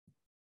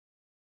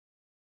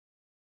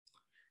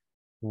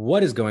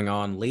What is going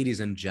on, ladies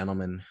and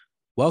gentlemen?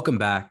 Welcome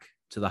back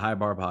to the High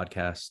Bar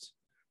Podcast.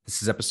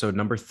 This is episode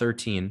number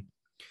 13.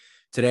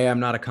 Today, I'm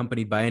not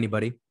accompanied by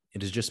anybody.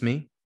 It is just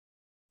me,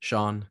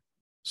 Sean,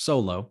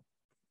 solo.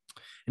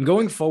 And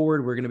going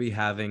forward, we're going to be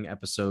having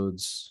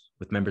episodes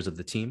with members of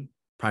the team,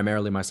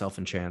 primarily myself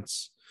and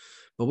Chance.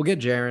 But we'll get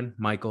Jaron,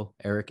 Michael,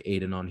 Eric,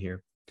 Aiden on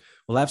here.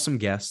 We'll have some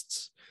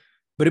guests.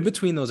 But in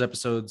between those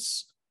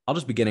episodes, I'll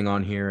just be getting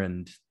on here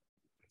and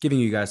giving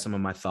you guys some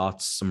of my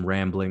thoughts, some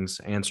ramblings,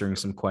 answering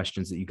some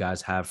questions that you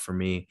guys have for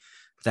me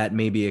that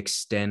maybe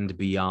extend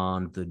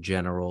beyond the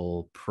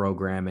general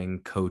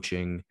programming,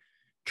 coaching,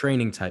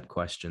 training type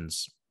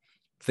questions,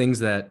 things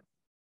that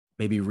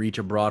maybe reach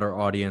a broader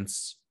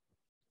audience,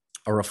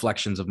 or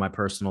reflections of my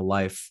personal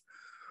life,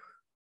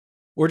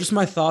 or just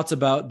my thoughts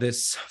about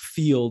this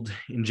field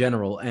in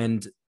general.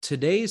 And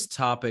today's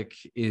topic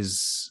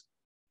is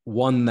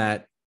one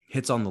that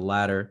hits on the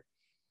ladder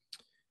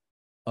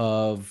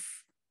of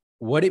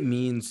what it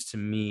means to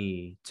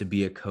me to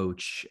be a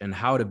coach and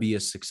how to be a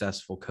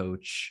successful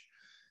coach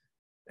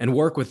and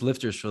work with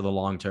lifters for the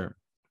long term.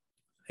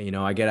 You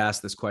know, I get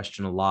asked this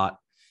question a lot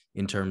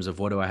in terms of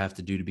what do I have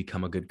to do to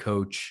become a good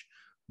coach?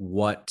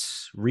 What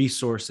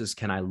resources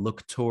can I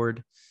look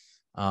toward?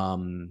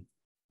 And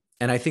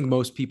I think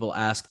most people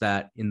ask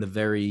that in the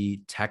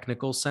very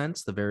technical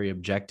sense, the very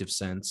objective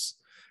sense,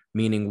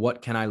 meaning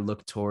what can I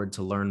look toward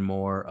to learn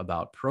more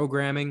about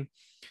programming,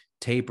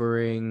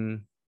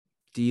 tapering,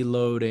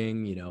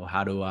 deloading,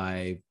 how do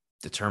I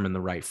determine the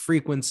right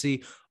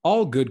frequency?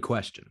 All good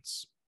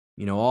questions,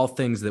 all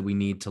things that we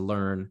need to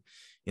learn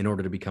in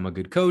order to become a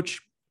good coach.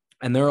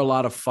 And there are a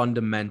lot of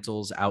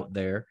fundamentals out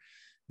there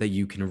that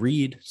you can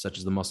read, such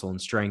as the Muscle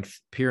and Strength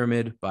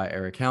Pyramid by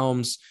Eric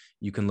Helms.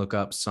 You can look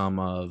up some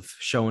of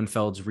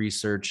Schoenfeld's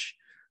research,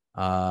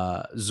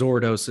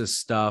 Zordos's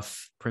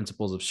stuff,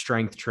 principles of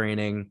strength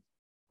training.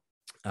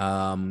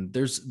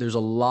 There's a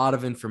lot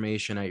of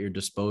information at your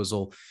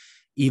disposal.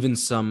 Even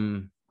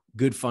some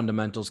good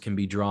fundamentals can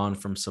be drawn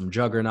from some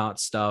juggernaut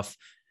stuff.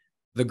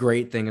 The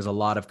great thing is a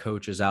lot of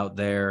coaches out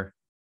there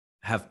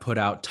have put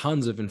out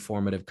tons of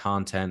informative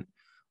content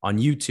on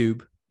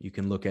YouTube. You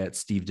can look at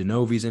Steve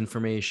DeNovi's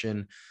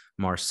information,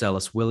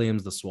 Marcellus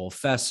Williams, the Swole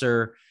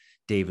Fesser,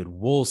 David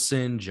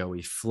Wolson,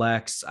 Joey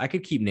Flex. I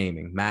could keep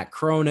naming Matt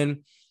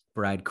Cronin,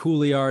 Brad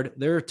Couliard.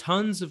 There are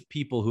tons of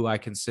people who I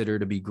consider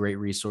to be great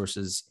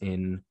resources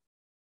in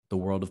the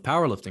world of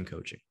powerlifting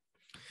coaching.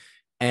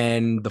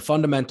 And the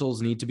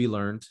fundamentals need to be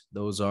learned.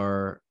 Those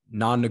are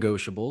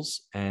non-negotiables.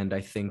 And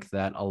I think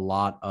that a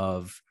lot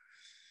of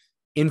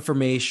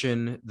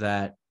information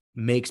that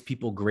makes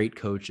people great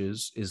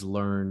coaches is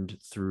learned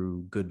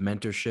through good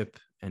mentorship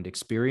and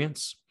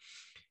experience.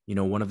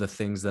 One of the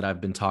things that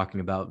I've been talking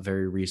about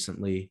very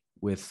recently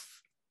with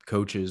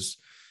coaches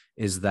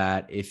is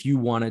that if you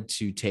wanted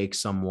to take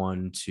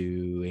someone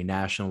to a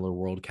national or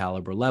world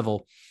caliber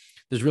level,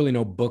 there's really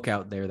no book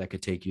out there that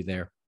could take you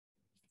there.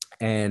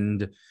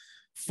 And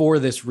for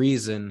this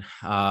reason,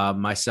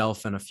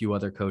 myself and a few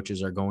other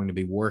coaches are going to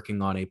be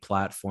working on a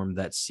platform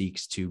that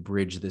seeks to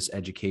bridge this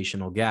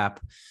educational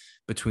gap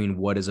between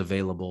what is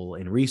available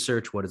in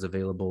research, what is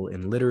available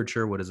in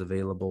literature, what is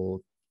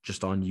available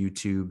just on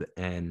YouTube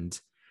and,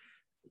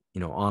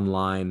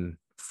 online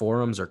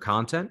forums or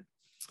content.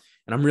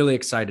 And I'm really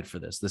excited for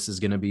this. This is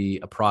going to be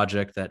a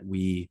project that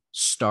we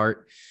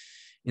start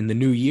in the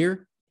new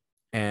year.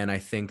 And I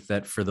think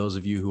that for those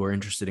of you who are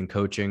interested in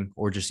coaching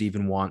or just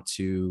even want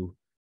to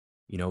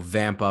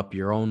vamp up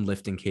your own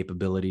lifting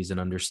capabilities and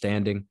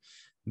understanding,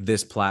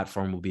 this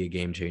platform will be a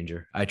game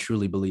changer. I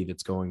truly believe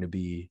it's going to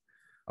be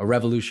a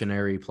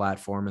revolutionary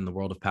platform in the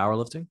world of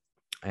powerlifting,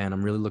 and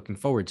I'm really looking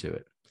forward to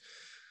it.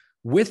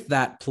 With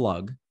that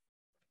plug,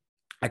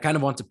 I kind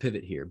of want to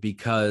pivot here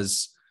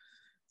because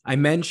I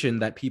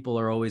mentioned that people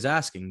are always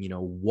asking,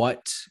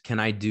 what can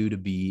I do to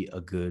be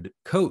a good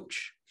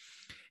coach?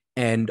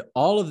 And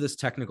all of this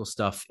technical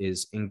stuff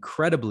is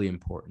incredibly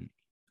important.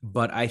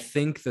 But I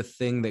think the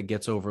thing that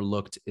gets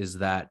overlooked is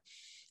that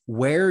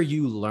where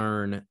you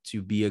learn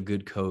to be a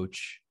good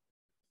coach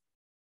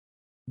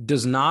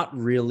does not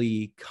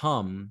really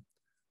come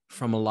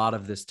from a lot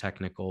of these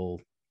technical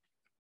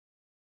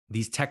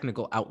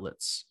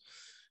outlets.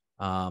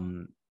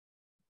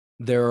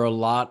 There are a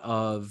lot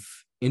of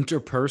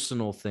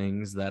interpersonal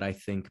things that I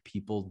think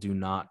people do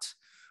not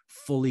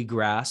fully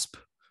grasp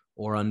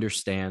or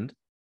understand.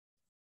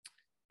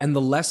 And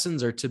the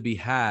lessons are to be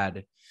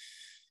had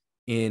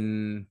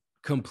in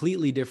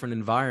completely different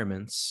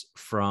environments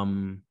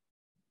from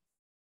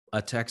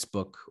a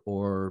textbook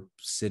or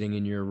sitting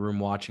in your room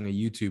watching a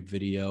YouTube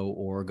video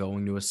or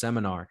going to a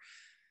seminar.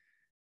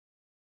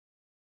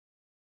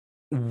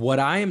 What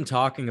I am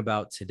talking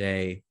about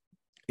today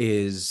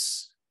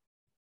is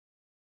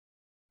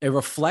a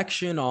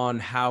reflection on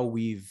how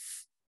we've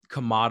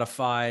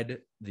commodified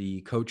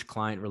the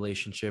coach-client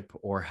relationship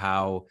or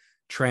how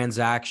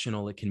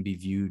transactional it can be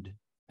viewed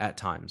at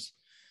times.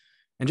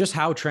 And just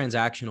how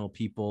transactional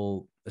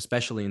people,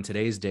 especially in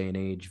today's day and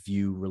age,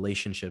 view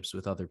relationships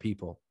with other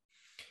people.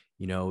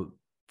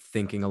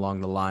 thinking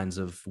along the lines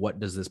of, what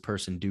does this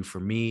person do for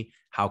me?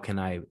 How can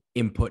I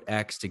input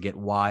X to get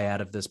Y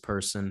out of this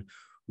person?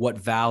 What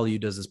value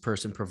does this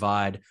person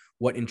provide?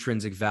 What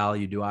intrinsic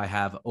value do I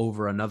have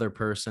over another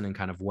person, and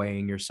kind of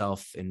weighing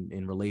yourself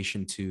in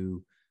relation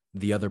to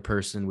the other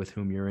person with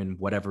whom you're in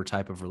whatever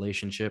type of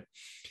relationship.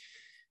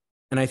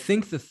 And I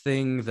think the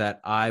thing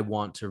that I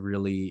want to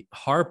really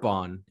harp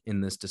on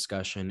in this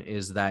discussion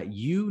is that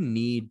you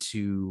need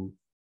to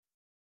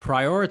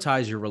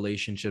prioritize your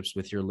relationships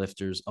with your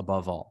lifters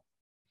above all.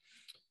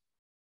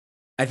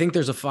 I think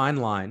there's a fine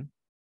line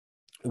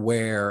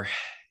where,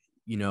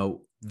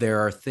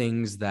 there are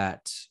things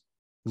that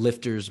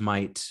lifters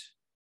might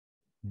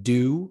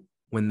do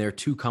when they're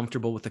too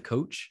comfortable with a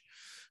coach,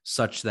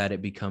 such that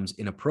it becomes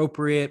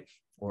inappropriate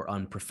or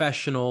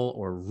unprofessional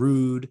or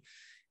rude.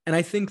 And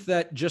I think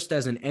that just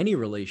as in any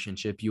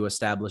relationship, you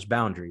establish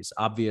boundaries.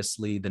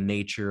 Obviously, the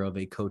nature of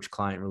a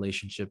coach-client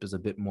relationship is a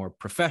bit more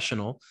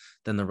professional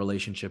than the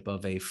relationship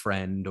of a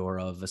friend or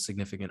of a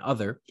significant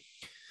other.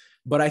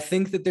 But I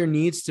think that there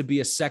needs to be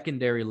a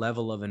secondary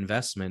level of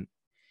investment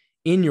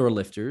in your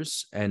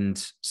lifters,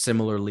 and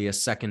similarly, a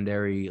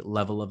secondary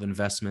level of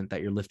investment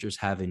that your lifters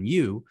have in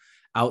you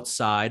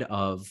outside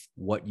of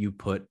what you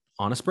put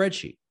on a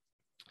spreadsheet.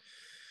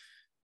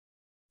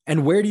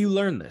 And where do you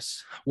learn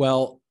this?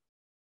 Well,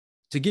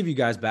 to give you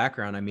guys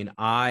background,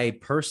 I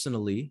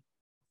personally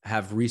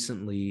have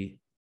recently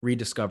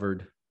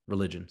rediscovered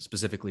religion,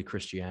 specifically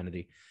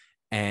Christianity.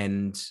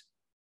 And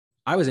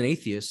I was an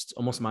atheist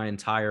almost my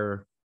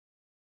entire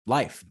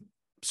life,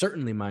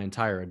 certainly my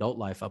entire adult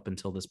life up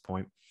until this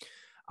point.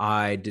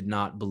 I did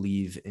not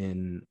believe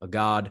in a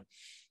God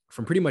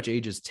from pretty much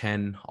ages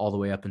 10 all the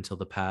way up until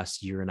the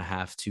past year and a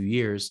half, 2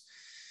 years.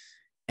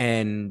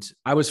 And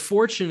I was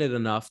fortunate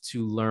enough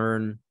to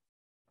learn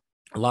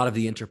a lot of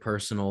the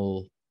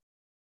interpersonal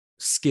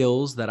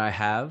skills that I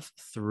have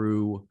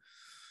through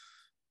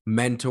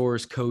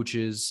mentors,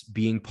 coaches,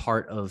 being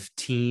part of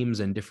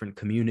teams and different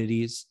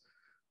communities,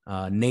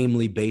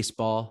 namely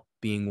baseball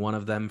being one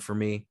of them for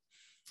me.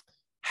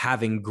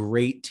 Having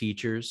great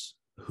teachers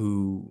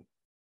who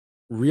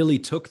really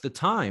took the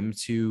time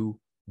to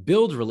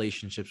build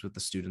relationships with the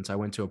students. I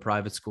went to a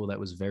private school that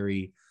was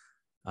very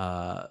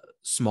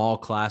small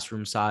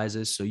classroom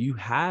sizes. So you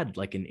had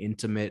like an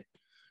intimate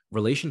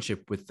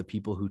relationship with the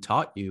people who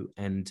taught you.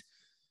 And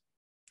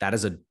that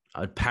is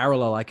a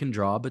parallel I can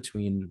draw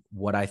between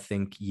what I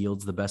think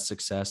yields the best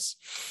success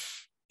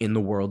in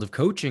the world of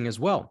coaching as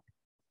well.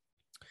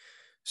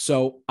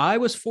 So I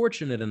was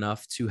fortunate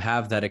enough to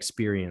have that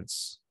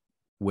experience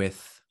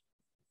with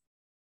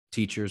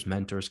teachers,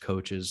 mentors,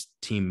 coaches,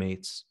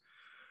 teammates,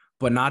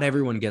 but not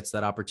everyone gets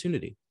that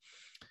opportunity.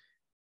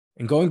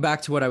 And going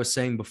back to what I was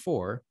saying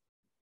before,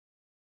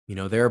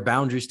 there are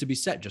boundaries to be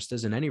set, just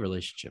as in any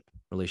relationship,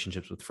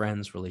 relationships with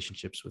friends,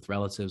 relationships with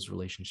relatives,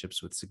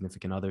 relationships with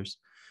significant others.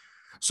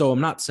 So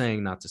I'm not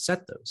saying not to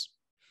set those,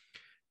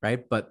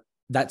 right? But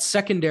that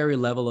secondary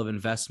level of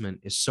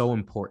investment is so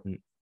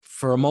important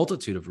for a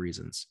multitude of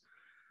reasons.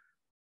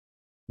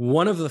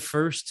 One of the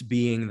first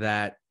being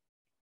that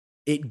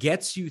it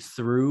gets you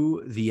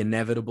through the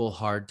inevitable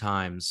hard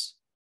times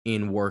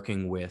in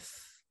working with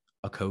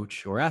a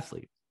coach or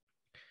athlete.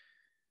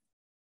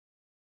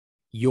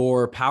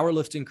 Your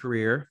powerlifting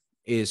career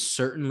is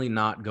certainly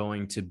not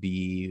going to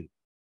be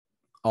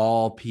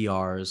all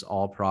PRs,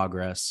 all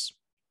progress.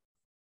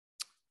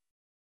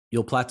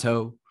 You'll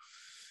plateau,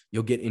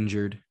 you'll get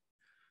injured.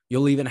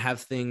 You'll even have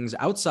things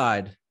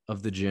outside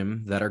of the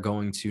gym that are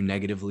going to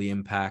negatively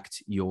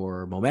impact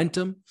your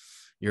momentum,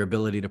 your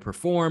ability to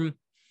perform.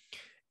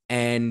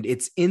 And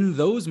it's in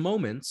those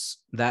moments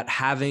that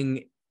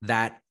having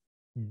that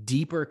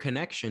deeper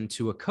connection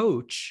to a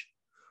coach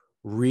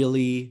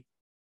really,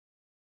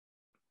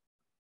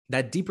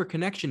 that deeper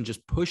connection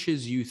just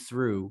pushes you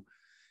through,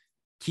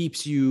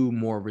 keeps you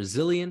more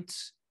resilient.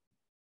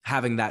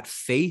 Having that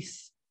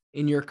faith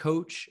in your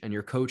coach and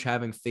your coach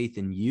having faith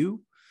in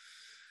you,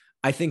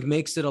 I think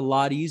makes it a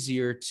lot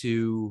easier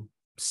to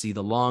see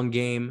the long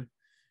game,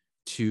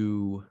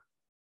 to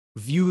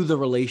view the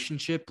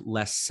relationship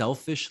less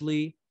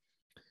selfishly,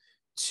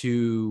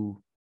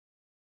 to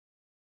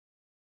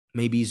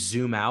maybe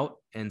zoom out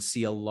and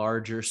see a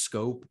larger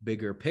scope,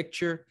 bigger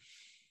picture.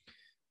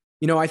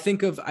 I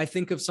think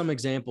of some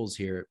examples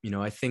here.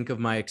 I think of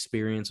my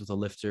experience with a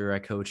lifter I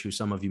coach who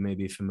some of you may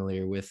be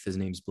familiar with. His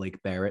name's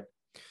Blake Barrett.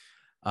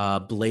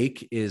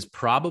 Blake is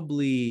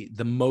probably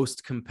the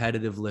most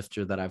competitive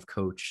lifter that I've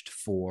coached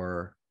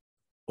for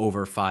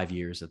over 5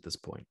 years at this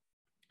point.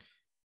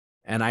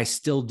 And I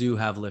still do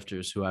have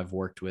lifters who I've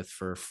worked with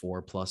for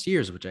 4+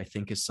 years, which I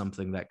think is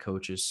something that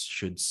coaches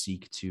should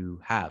seek to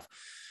have,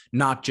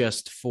 not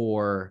just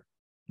for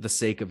the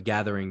sake of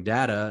gathering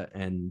data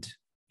and,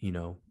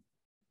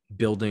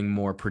 building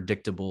more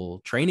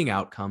predictable training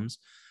outcomes,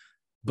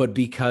 but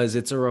because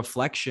it's a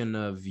reflection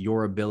of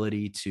your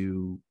ability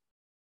to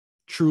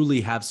truly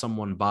have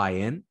someone buy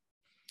in.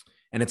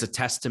 And it's a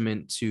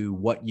testament to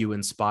what you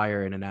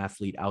inspire in an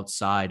athlete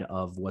outside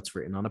of what's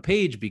written on a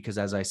page, because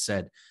as I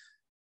said,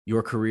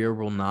 your career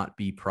will not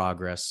be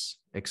progress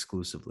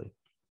exclusively.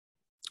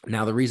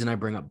 Now, the reason I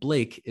bring up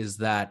Blake is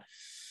that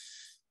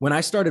when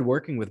I started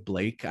working with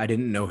Blake, I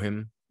didn't know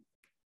him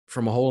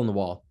from a hole in the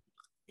wall.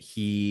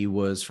 He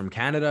was from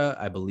Canada.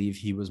 I believe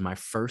he was my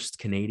first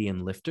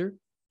Canadian lifter.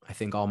 I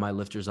think all my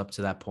lifters up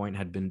to that point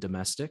had been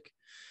domestic.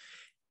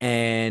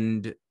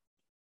 And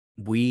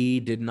we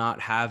did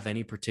not have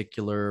any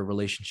particular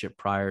relationship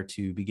prior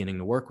to beginning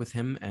to work with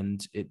him.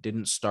 And it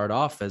didn't start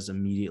off as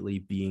immediately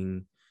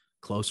being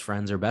close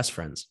friends or best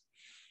friends.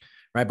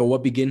 Right. But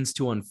what begins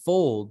to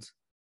unfold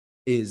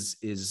is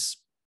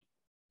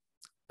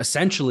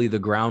essentially the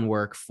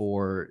groundwork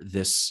for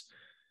this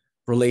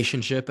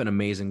relationship and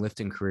amazing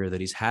lifting career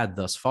that he's had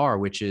thus far,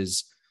 which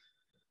is,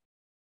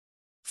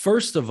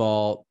 first of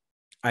all,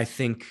 I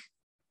think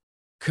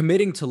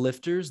committing to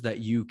lifters that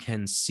you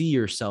can see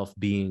yourself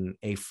being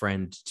a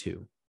friend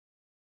to,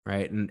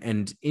 right?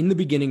 And in the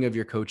beginning of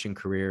your coaching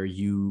career,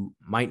 you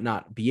might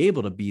not be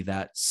able to be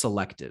that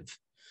selective,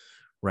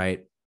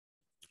 right?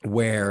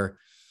 Where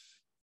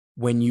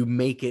when you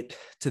make it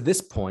to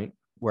this point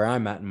where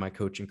I'm at in my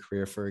coaching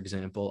career, for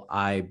example,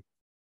 I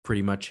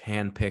pretty much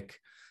handpick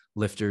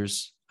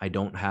lifters. I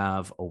don't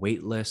have a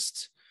wait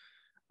list.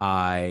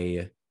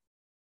 I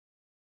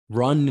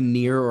run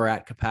near or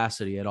at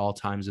capacity at all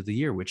times of the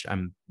year, which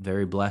I'm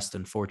very blessed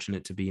and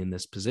fortunate to be in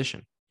this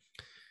position.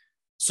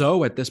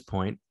 So at this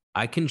point,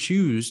 I can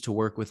choose to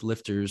work with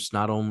lifters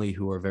not only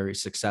who are very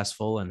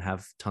successful and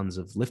have tons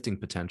of lifting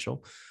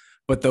potential,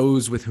 but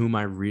those with whom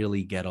I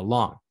really get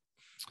along.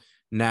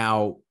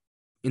 Now,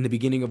 in the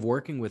beginning of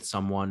working with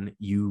someone,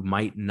 you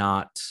might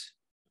not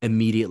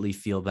immediately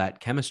feel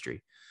that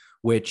chemistry,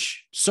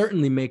 which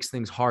certainly makes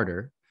things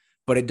harder,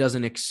 but it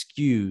doesn't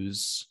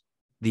excuse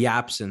the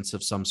absence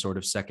of some sort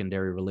of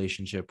secondary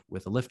relationship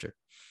with a lifter.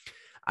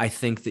 I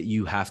think that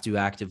you have to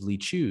actively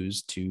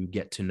choose to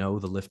get to know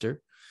the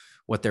lifter,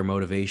 what their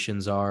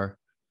motivations are,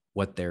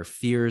 what their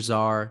fears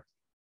are,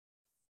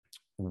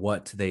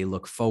 what they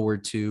look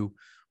forward to,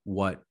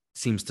 what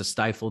seems to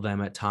stifle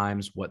them at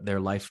times, what their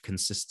life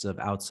consists of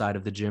outside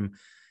of the gym.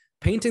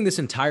 Painting this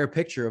entire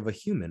picture of a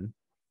human,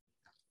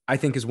 I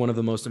think, is one of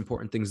the most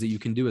important things that you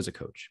can do as a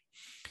coach.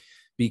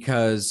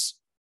 Because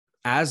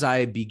as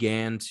I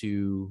began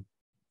to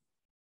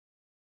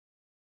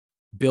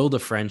build a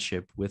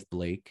friendship with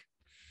Blake,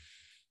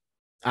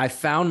 I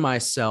found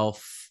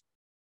myself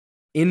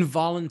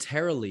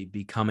involuntarily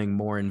becoming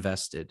more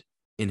invested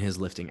in his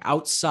lifting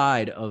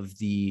outside of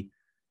the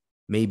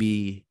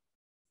maybe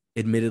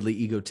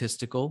admittedly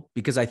egotistical,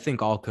 because I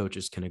think all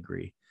coaches can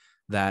agree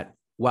that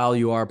while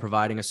you are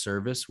providing a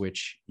service,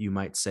 which you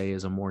might say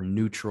is a more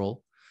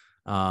neutral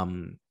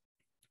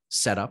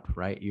setup,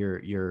 right?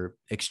 You're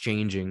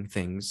exchanging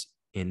things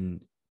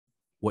in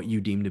what you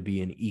deem to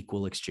be an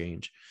equal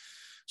exchange.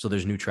 So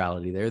there's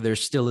neutrality there. There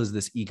still is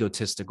this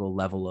egotistical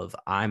level of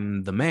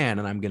I'm the man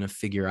and I'm going to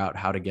figure out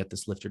how to get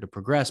this lifter to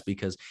progress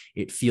because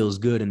it feels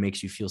good and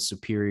makes you feel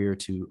superior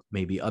to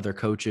maybe other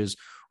coaches,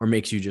 or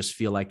makes you just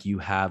feel like you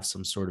have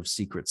some sort of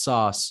secret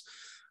sauce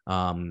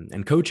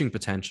and coaching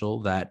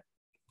potential that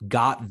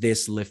got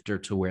this lifter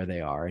to where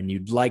they are. And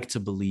you'd like to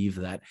believe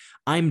that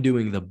I'm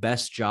doing the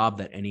best job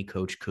that any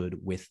coach could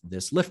with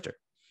this lifter,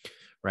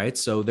 right?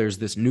 So there's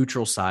this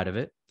neutral side of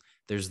it.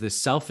 There's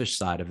this selfish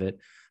side of it.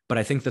 But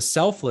I think the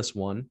selfless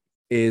one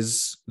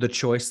is the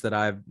choice that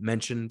I've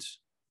mentioned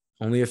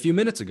only a few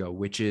minutes ago,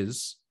 which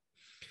is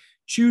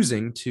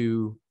choosing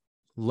to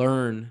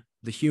learn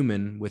the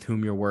human with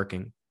whom you're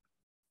working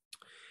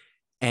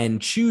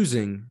and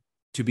choosing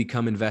to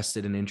become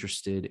invested and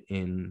interested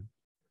in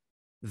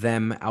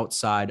them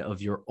outside of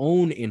your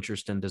own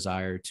interest and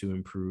desire to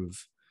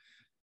improve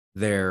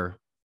their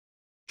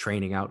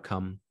training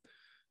outcome,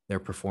 their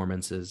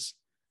performances.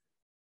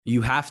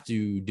 You have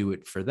to do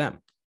it for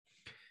them.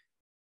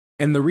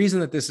 And the reason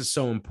that this is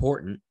so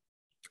important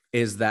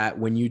is that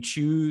when you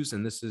choose,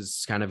 and this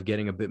is kind of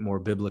getting a bit more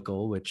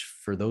biblical, which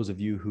for those of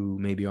you who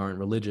maybe aren't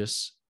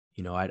religious,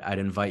 I'd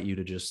invite you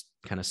to just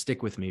kind of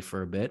stick with me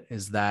for a bit,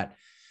 is that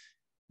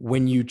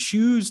when you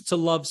choose to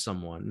love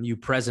someone, you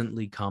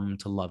presently come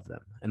to love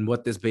them. And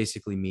what this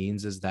basically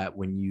means is that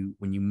when you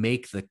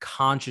make the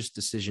conscious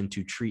decision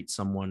to treat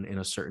someone in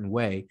a certain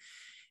way,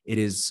 it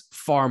is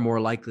far more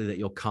likely that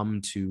you'll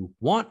come to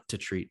want to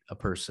treat a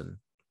person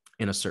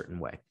in a certain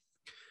way.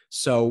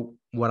 So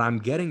what I'm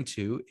getting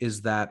to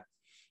is that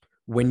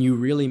when you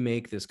really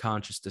make this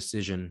conscious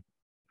decision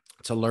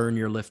to learn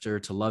your lifter,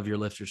 to love your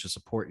lifter, to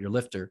support your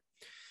lifter,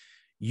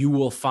 you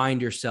will find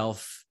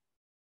yourself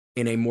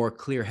in a more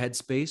clear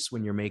headspace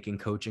when you're making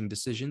coaching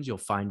decisions. You'll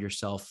find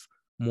yourself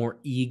more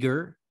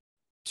eager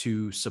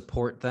to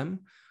support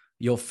them.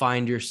 You'll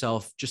find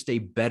yourself just a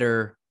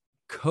better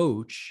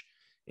coach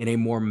in a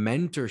more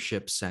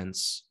mentorship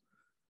sense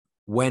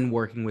when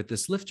working with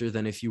this lifter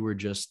than if you were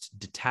just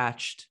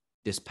detached,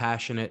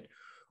 dispassionate,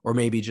 or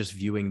maybe just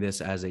viewing this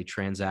as a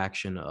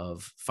transaction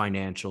of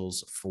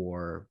financials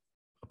for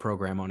a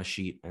program on a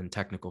sheet and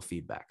technical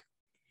feedback.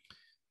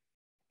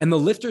 And the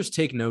lifters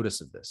take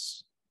notice of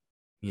this.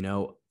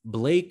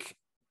 Blake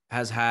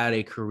has had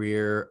a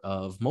career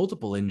of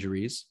multiple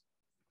injuries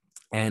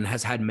and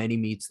has had many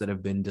meets that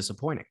have been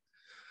disappointing.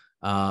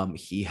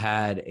 He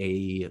had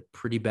a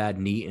pretty bad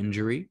knee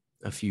injury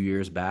a few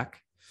years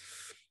back.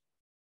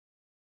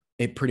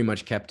 It pretty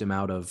much kept him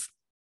out of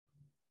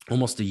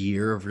almost a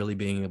year of really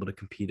being able to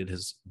compete at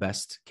his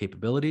best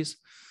capabilities.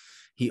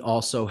 He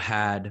also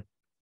had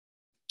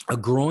a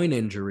groin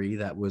injury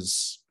that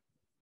was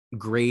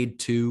grade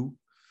 2,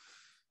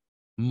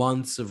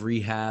 months of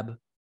rehab,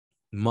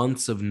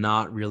 months of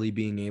not really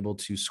being able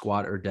to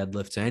squat or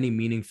deadlift to any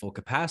meaningful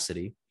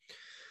capacity.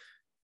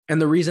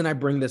 And the reason I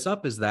bring this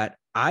up is that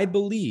I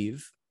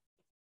believe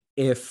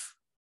if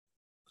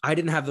I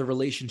didn't have the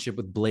relationship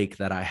with Blake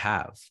that I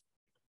have,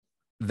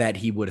 that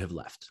he would have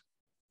left,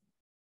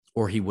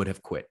 or he would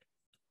have quit,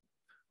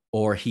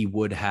 or he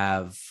would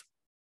have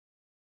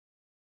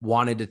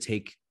wanted to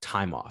take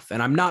time off.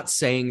 And I'm not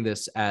saying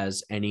this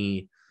as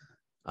any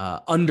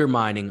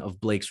undermining of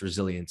Blake's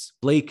resilience.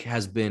 Blake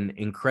has been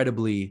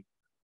incredibly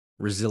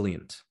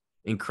resilient,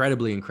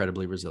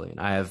 incredibly resilient.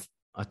 I have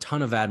a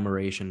ton of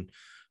admiration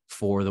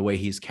for the way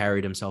he's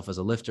carried himself as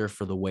a lifter,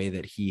 for the way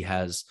that he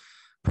has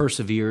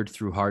persevered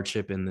through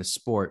hardship in this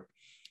sport.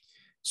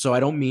 So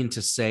I don't mean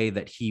to say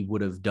that he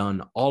would have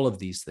done all of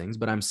these things,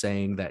 but I'm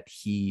saying that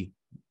he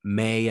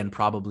may and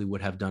probably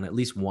would have done at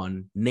least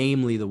one,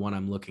 namely the one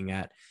I'm looking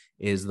at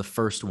is the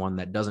first one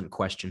that doesn't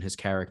question his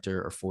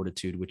character or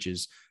fortitude, which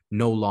is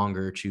no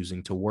longer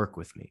choosing to work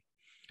with me.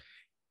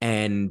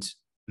 And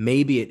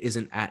maybe it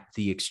isn't at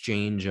the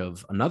exchange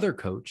of another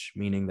coach,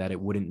 meaning that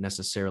it wouldn't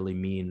necessarily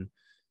mean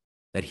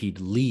that he'd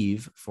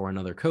leave for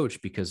another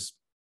coach, because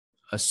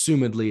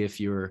assumedly, if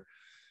you're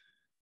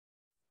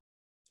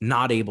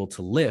not able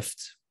to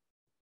lift,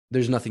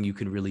 there's nothing you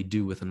can really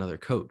do with another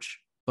coach.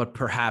 But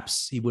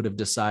perhaps he would have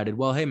decided,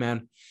 well, hey,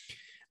 man,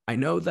 I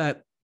know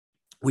that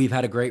we've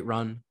had a great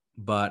run,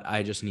 but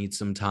I just need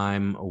some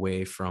time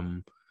away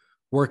from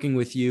working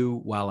with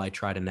you while I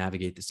try to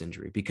navigate this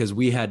injury, because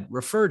we had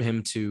referred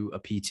him to a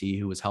PT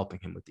who was helping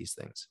him with these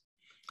things.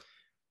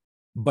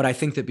 But I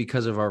think that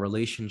because of our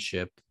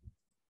relationship,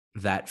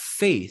 that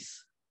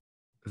faith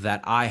that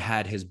I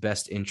had his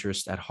best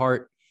interest at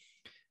heart,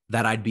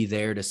 that I'd be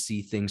there to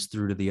see things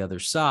through to the other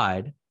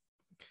side,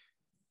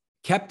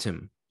 kept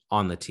him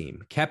on the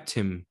team, kept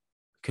him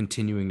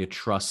continuing to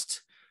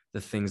trust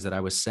the things that I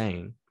was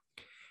saying.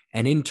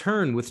 And in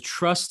turn, with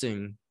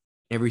trusting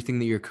everything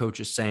that your coach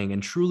is saying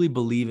and truly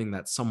believing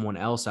that someone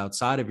else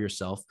outside of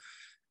yourself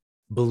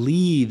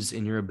believes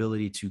in your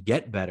ability to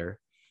get better,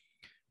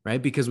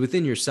 right? Because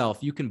within yourself,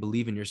 you can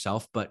believe in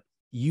yourself, but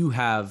you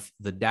have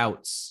the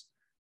doubts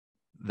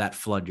that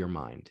flood your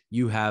mind.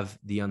 You have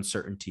the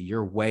uncertainty.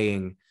 You're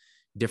weighing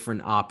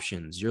different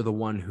options. You're the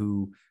one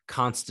who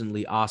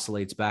constantly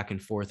oscillates back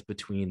and forth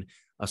between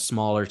a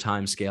smaller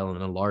time scale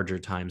and a larger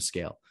time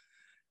scale.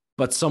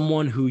 But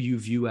someone who you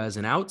view as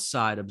an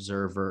outside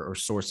observer or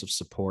source of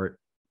support,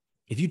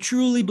 if you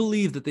truly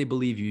believe that they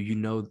believe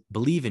you,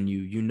 believe in you,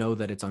 you know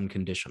that it's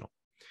unconditional.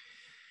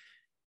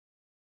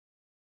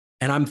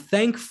 And I'm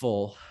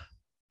thankful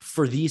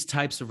for these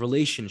types of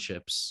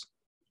relationships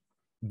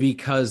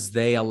because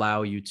they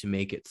allow you to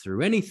make it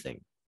through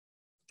anything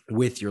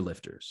with your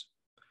lifters.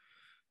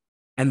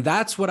 And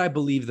that's what I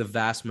believe the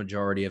vast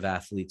majority of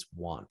athletes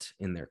want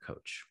in their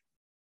coach.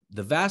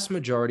 The vast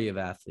majority of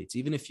athletes,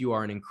 even if you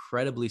are an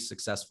incredibly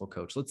successful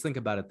coach, let's think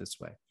about it this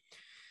way.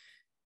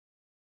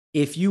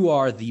 If you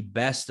are the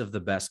best of the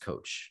best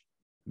coach,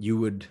 you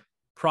would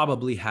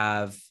probably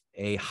have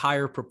a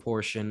higher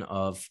proportion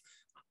of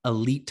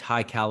elite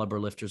high caliber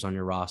lifters on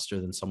your roster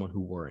than someone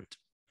who weren't.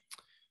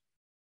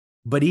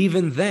 But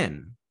even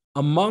then,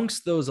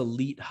 amongst those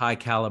elite high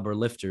caliber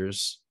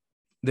lifters,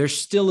 there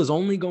still is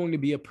only going to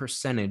be a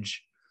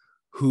percentage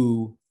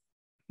who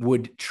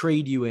would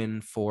trade you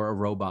in for a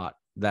robot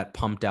that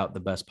pumped out the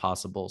best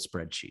possible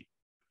spreadsheet,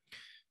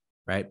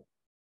 right?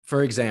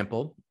 For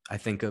example, I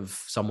think of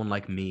someone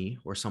like me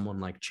or someone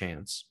like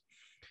Chance,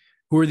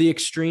 who are the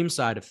extreme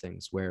side of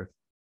things, where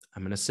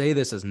I'm going to say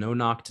this as no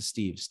knock to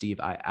Steve. Steve,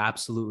 I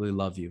absolutely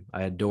love you.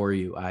 I adore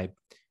you. I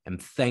am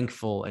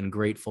thankful and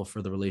grateful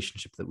for the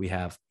relationship that we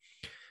have.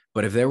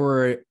 But if there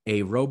were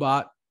a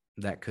robot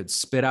that could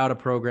spit out a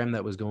program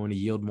that was going to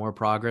yield more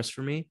progress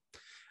for me,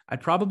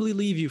 I'd probably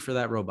leave you for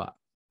that robot.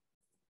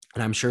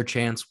 And I'm sure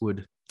Chance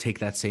would take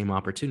that same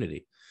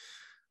opportunity.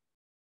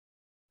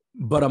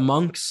 But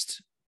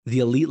amongst the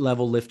elite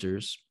level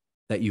lifters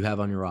that you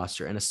have on your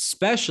roster, and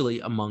especially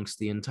amongst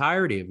the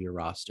entirety of your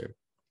roster,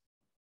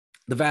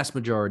 the vast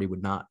majority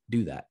would not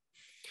do that.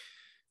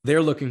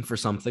 They're looking for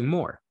something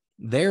more.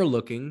 They're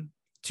looking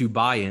to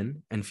buy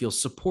in and feel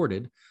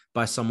supported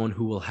by someone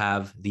who will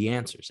have the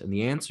answers. And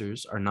the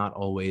answers are not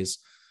always,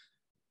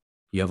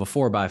 you have a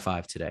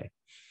 4x5 today.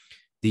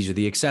 These are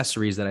the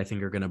accessories that I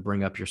think are going to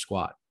bring up your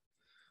squat.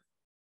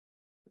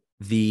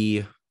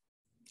 The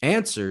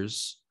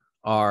answers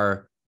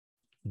are,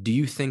 do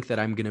you think that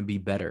I'm going to be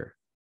better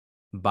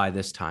by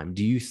this time?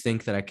 Do you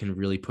think that I can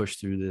really push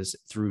through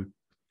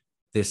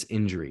this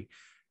injury?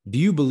 Do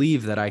you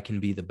believe that I can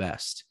be the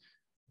best?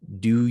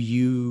 Do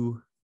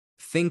you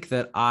think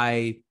that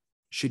I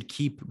should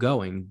keep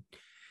going?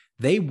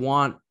 They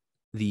want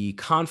the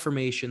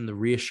confirmation, the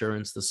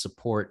reassurance, the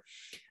support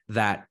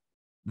that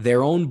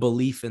their own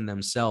belief in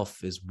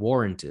themselves is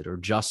warranted or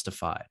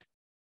justified,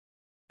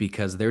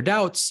 because their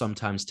doubts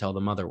sometimes tell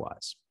them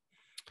otherwise.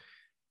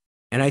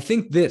 And I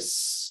think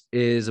this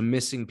is a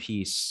missing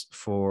piece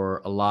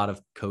for a lot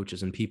of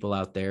coaches and people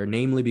out there,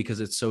 namely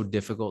because it's so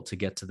difficult to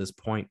get to this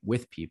point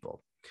with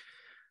people.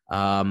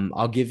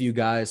 I'll give you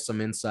guys some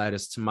insight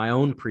as to my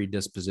own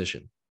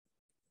predisposition.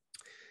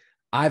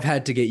 I've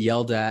had to get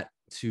yelled at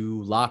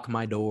to lock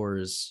my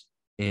doors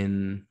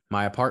in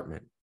my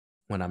apartment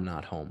when I'm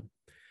not home,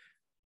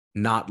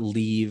 not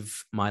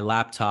leave my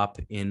laptop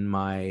in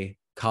my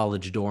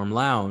college dorm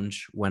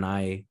lounge when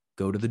I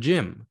go to the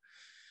gym.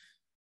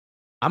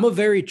 I'm a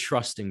very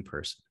trusting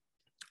person.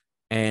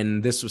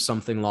 And this was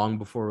something long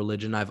before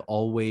religion. I've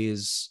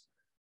always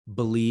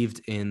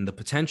believed in the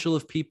potential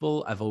of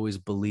people. I've always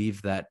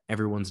believed that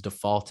everyone's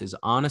default is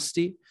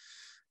honesty.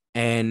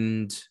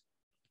 And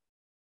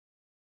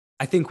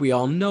I think we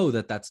all know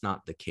that that's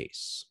not the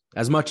case.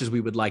 As much as we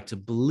would like to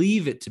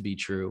believe it to be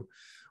true,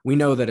 we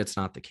know that it's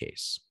not the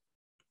case.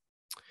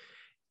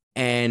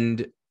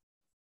 And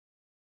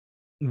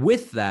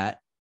with that,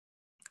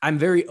 I'm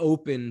very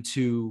open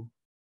to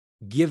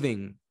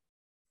giving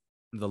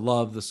the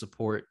love, the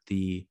support,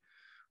 the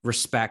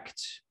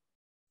respect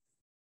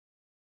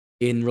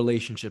in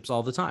relationships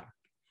all the time.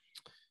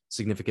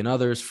 Significant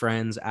others,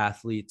 friends,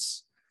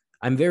 athletes.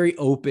 I'm very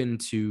open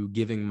to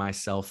giving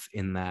myself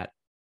in that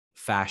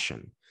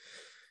fashion.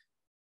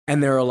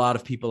 And there are a lot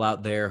of people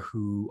out there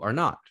who are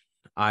not.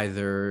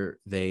 Either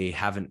they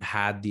haven't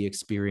had the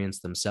experience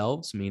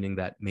themselves, meaning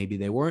that maybe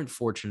they weren't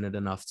fortunate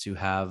enough to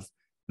have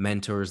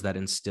mentors that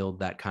instilled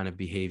that kind of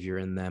behavior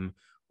in them,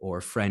 or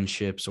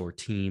friendships or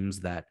teams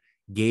that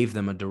gave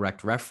them a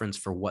direct reference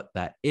for what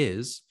that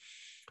is.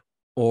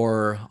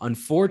 Or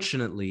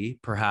unfortunately,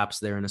 perhaps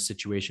they're in a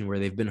situation where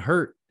they've been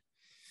hurt.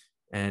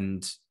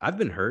 And I've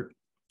been hurt,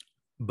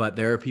 but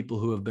there are people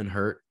who have been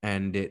hurt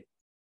and it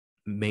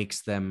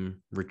makes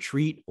them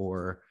retreat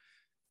or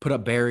put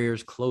up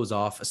barriers, close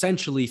off,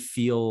 essentially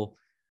feel,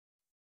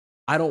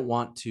 I don't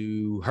want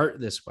to hurt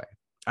this way.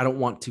 I don't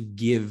want to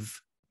give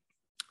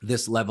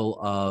this level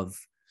of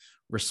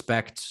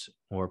respect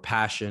or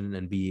passion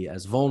and be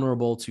as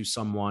vulnerable to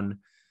someone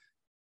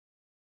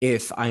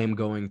if I am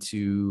going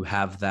to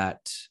have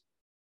that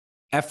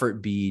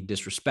effort be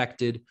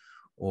disrespected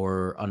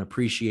or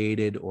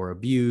unappreciated or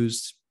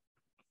abused,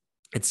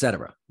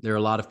 etc. There are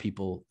a lot of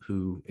people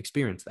who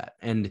experience that,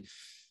 and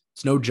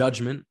it's no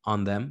judgment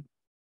on them.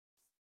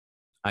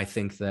 I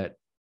think that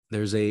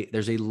there's a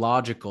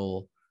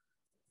logical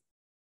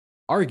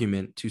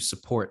argument to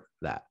support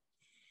that,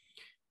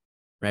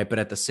 right? But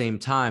at the same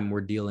time,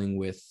 we're dealing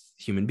with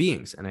human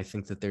beings, and I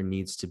think that there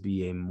needs to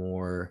be a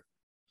more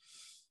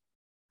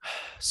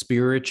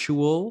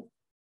spiritual,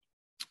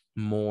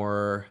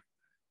 more,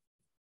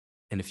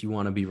 and if you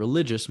want to be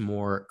religious,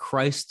 more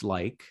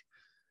Christ-like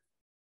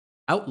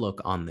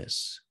outlook on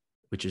this,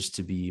 which is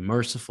to be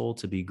merciful,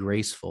 to be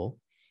graceful,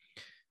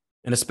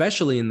 and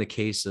especially in the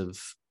case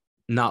of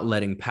not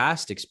letting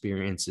past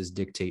experiences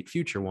dictate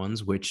future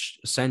ones, which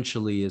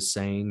essentially is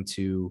saying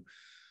to,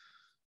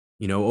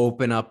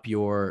 open up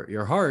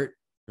your heart,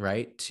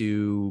 right,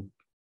 to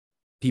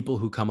people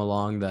who come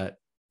along that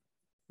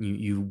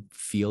you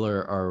feel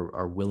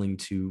are willing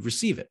to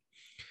receive it,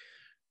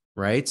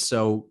 right?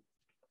 So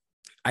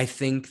I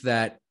think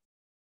that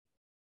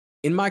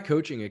in my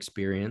coaching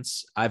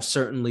experience, I've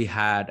certainly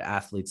had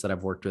athletes that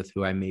I've worked with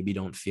who I maybe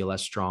don't feel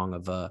as strong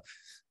of a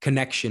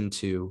connection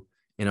to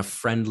in a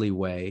friendly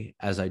way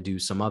as I do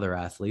some other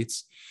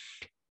athletes.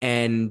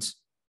 And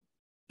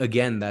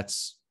again,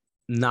 that's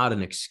not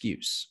an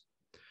excuse,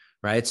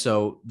 right?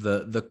 So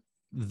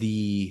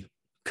the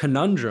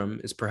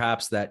conundrum is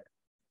perhaps that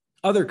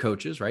other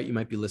coaches, right? You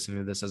might be listening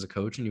to this as a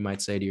coach and you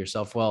might say to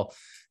yourself, well,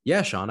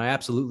 yeah, Sean, I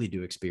absolutely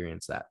do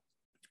experience that,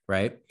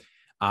 right?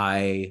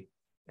 I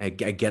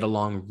get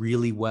along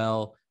really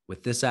well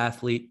with this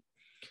athlete,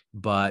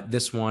 but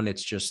this one,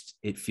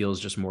 it feels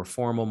just more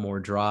formal, more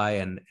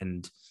dry.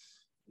 And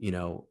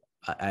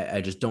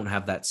I just don't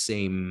have that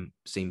same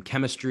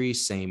chemistry,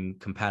 same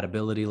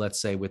compatibility,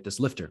 let's say, with this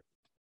lifter,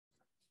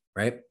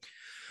 right?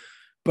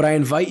 But I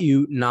invite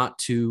you not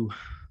to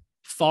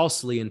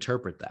falsely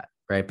interpret that,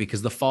 right?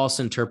 Because the false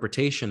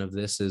interpretation of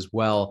this is,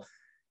 well,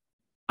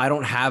 I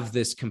don't have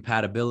this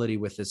compatibility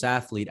with this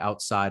athlete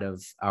outside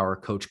of our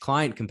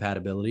coach-client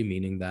compatibility,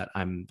 meaning that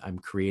I'm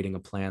creating a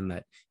plan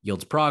that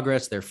yields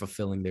progress, they're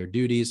fulfilling their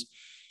duties.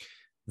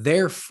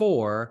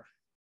 Therefore,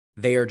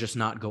 they are just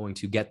not going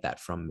to get that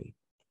from me.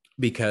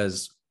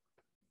 Because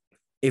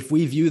if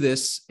we view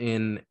this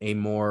in a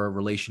more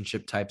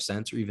relationship type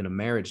sense, or even a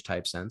marriage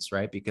type sense,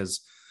 right? Because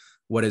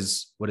what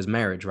is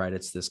marriage, right?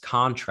 It's this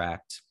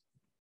contract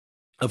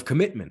of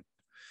commitment.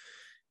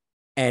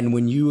 And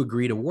when you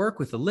agree to work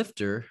with a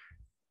lifter,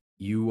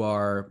 you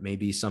are,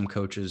 maybe some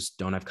coaches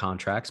don't have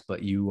contracts,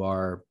 but you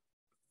are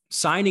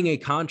signing a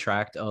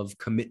contract of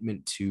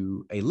commitment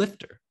to a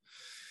lifter.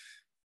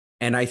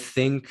 And I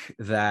think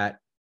that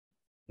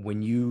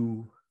when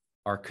you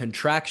are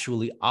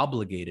contractually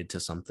obligated to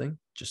something,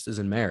 just as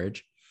in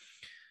marriage,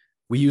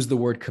 we use the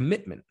word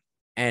commitment.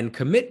 And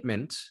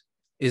commitment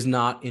is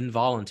not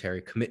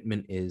involuntary.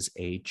 Commitment is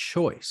a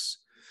choice.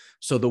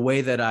 So the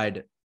way that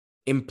I'd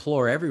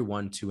implore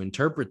everyone to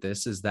interpret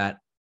this is that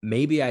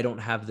maybe I don't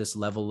have this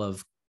level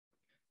of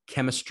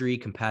chemistry,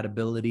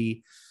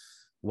 compatibility,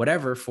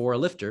 whatever for a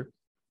lifter,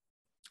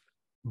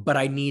 but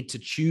I need to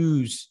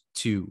choose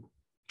to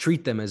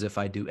treat them as if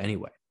I do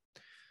anyway.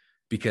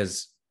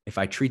 Because if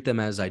I treat them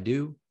as I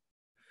do,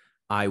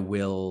 I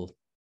will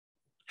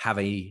have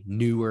a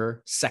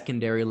newer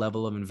secondary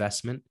level of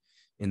investment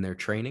in their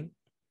training.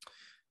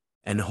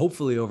 And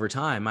hopefully over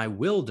time, I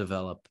will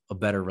develop a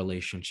better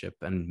relationship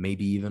and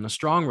maybe even a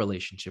strong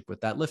relationship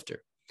with that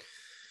lifter.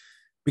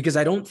 Because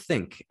I don't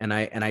think, and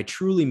I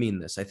truly mean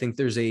this, I think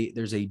there's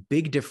a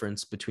big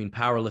difference between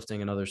powerlifting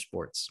and other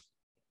sports.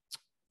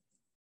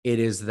 It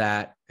is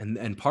that,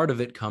 and part of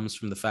it comes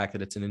from the fact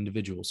that it's an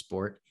individual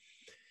sport,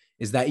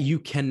 is that you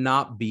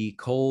cannot be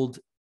cold,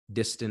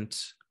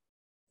 distant,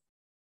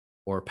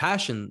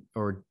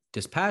 or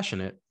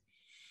dispassionate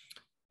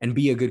and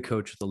be a good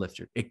coach with the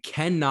lifter. It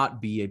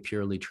cannot be a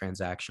purely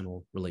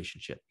transactional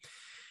relationship.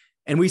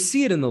 And we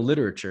see it in the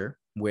literature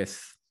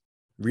with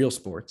real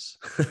sports.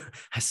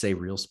 I say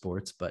real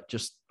sports, but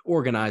just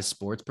organized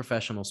sports,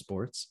 professional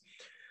sports,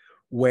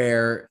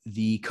 where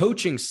the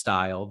coaching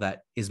style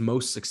that is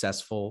most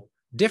successful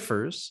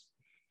differs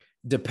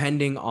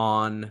depending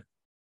on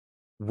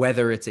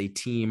whether it's a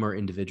team or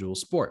individual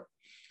sport,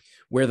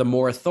 where the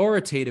more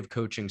authoritative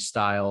coaching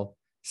style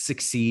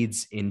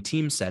succeeds in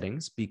team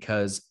settings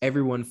because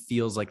everyone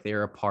feels like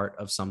they're a part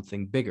of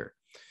something bigger,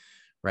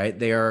 right?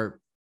 They are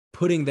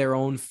putting their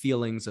own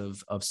feelings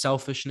of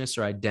selfishness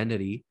or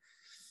identity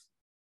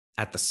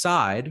at the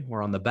side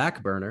or on the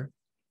back burner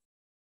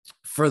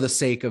for the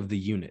sake of the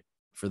unit,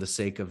 for the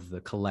sake of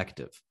the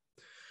collective,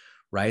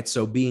 right?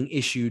 So being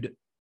issued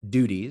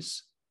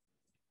duties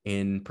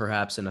in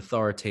perhaps an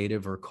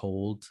authoritative or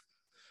cold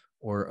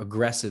or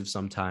aggressive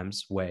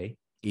sometimes way,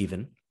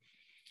 even,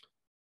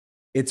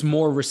 it's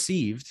more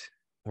received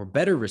or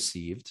better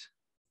received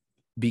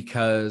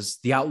because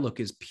the outlook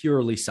is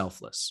purely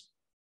selfless,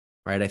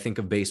 right? I think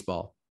of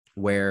baseball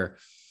where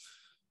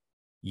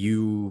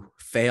you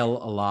fail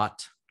a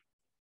lot.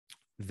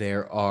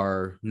 There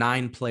are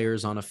 9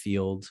 players on a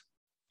field.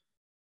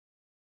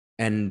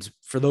 And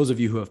for those of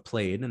you who have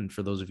played, and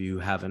for those of you who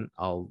haven't,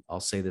 I'll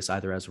say this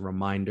either as a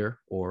reminder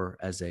or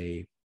as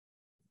a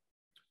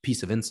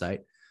piece of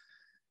insight.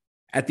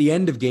 At the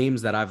end of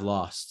games that I've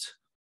lost,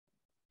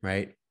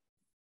 right?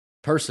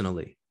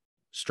 Personally,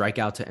 strike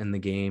out to end the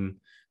game,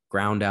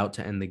 ground out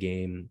to end the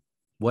game,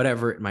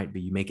 whatever it might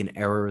be. You make an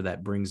error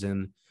that brings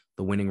in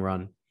the winning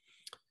run.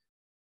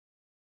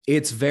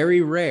 It's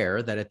very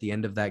rare that at the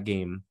end of that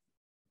game,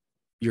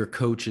 your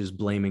coach is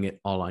blaming it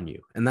all on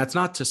you. And that's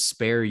not to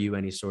spare you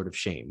any sort of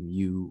shame.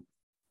 You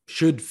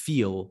should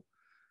feel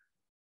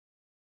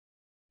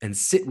and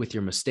sit with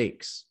your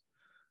mistakes.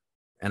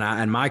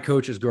 And my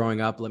coaches growing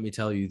up, let me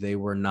tell you, they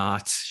were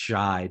not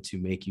shy to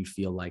make you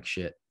feel like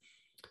shit.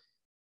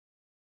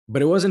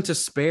 But it wasn't to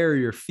spare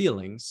your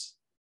feelings.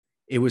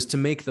 It was to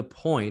make the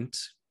point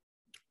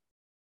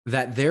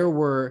that there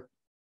were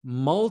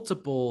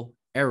multiple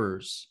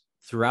errors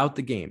throughout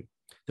the game.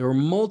 There were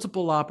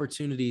multiple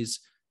opportunities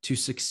to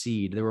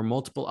succeed. There were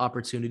multiple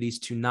opportunities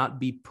to not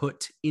be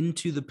put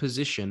into the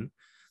position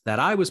that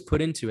I was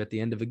put into at the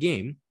end of a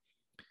game,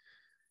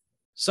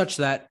 such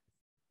that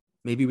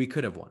maybe we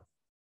could have won,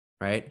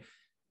 right?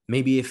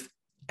 Maybe if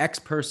X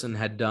person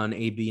had done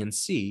A, B, and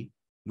C,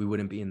 we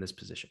wouldn't be in this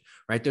position,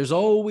 right? There's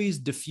always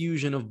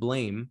diffusion of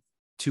blame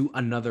to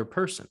another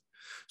person.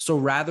 So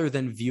rather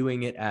than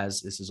viewing it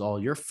as this is all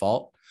your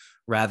fault,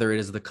 rather it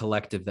is the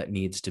collective that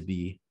needs to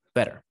be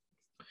better,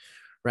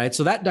 right?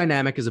 So that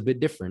dynamic is a bit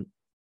different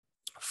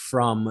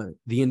from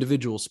the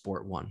individual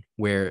sport one,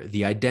 where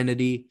the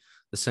identity,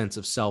 the sense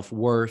of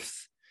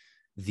self-worth,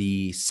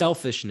 the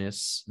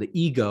selfishness, the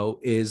ego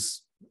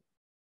is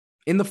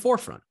in the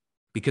forefront.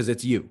 Because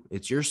it's you,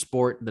 it's your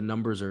sport. The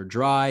numbers are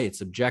dry. It's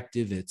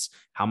objective. It's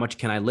how much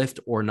can I lift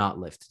or not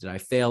lift? Did I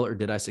fail or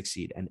did I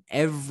succeed? And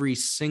every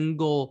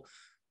single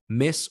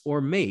miss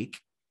or make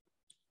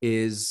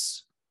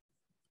is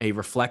a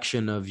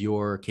reflection of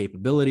your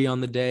capability on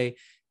the day.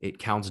 It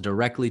counts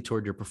directly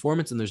toward your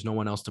performance, and there's no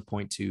one else to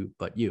point to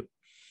but you,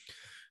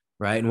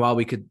 right? And while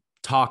we could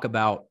talk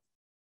about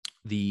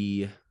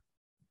the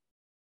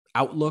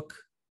outlook,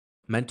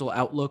 mental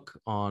outlook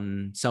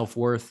on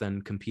self-worth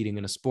and competing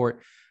in a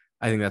sport,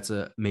 I think that's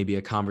maybe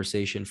a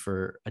conversation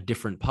for a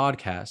different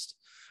podcast.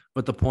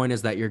 But the point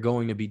is that you're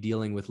going to be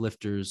dealing with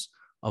lifters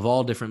of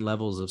all different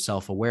levels of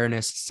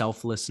self-awareness,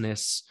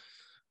 selflessness,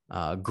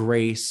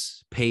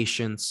 grace,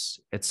 patience,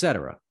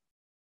 etc.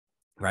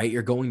 Right?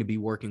 You're going to be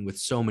working with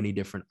so many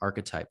different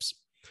archetypes,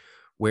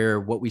 where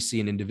what we see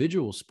in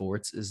individual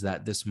sports is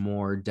that this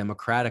more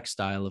democratic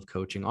style of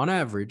coaching on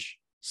average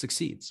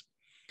succeeds.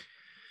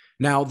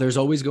 Now, there's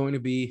always going to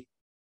be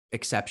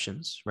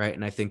exceptions, right?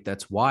 And I think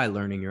that's why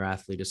learning your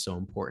athlete is so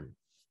important.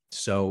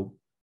 So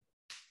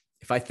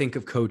if I think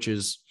of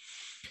coaches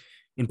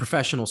in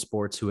professional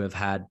sports who have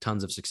had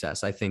tons of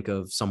success. I think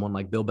of someone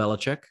like Bill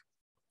Belichick.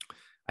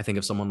 I think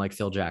of someone like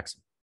Phil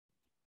Jackson.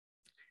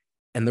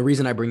 And the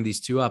reason I bring these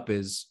two up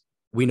is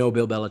we know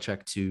Bill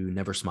Belichick to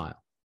never smile.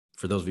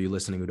 For those of you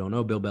listening who don't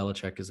know, Bill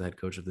Belichick is the head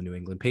coach of the New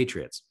England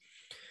Patriots.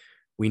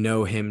 We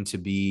know him to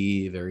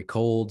be very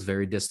cold,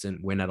 very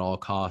distant, win at all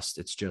costs.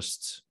 It's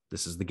just,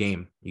 this is the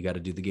game. You got to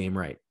do the game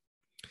right.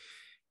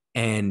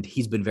 And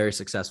he's been very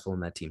successful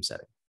in that team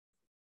setting.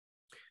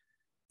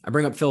 I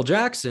bring up Phil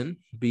Jackson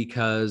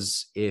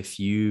because if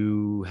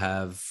you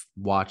have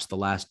watched The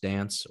Last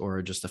Dance or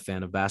are just a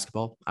fan of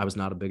basketball, I was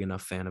not a big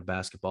enough fan of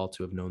basketball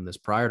to have known this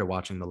prior to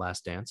watching The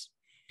Last Dance.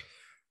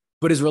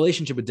 But his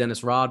relationship with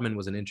Dennis Rodman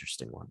was an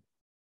interesting one.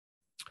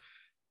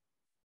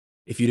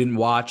 If you didn't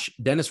watch,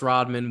 Dennis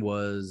Rodman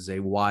was a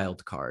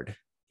wild card.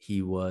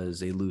 He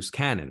was a loose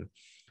cannon.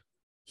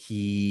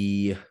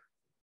 He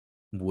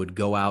would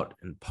go out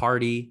and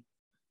party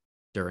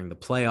during the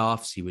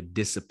playoffs. He would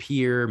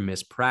disappear,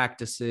 miss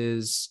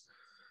practices.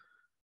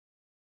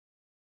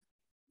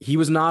 He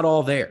was not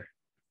all there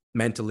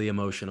mentally,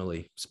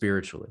 emotionally,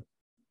 spiritually.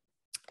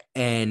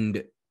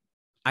 And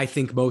I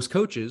think most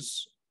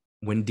coaches,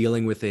 when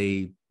dealing with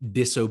a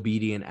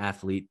disobedient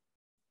athlete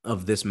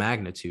of this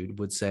magnitude,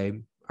 would say,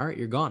 all right,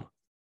 you're gone.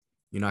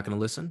 You're not going to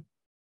listen.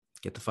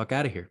 Get the fuck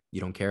out of here. You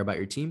don't care about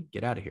your team.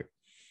 Get out of here.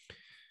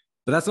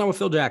 But that's not what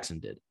Phil Jackson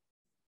did,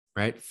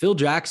 right? Phil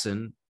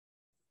Jackson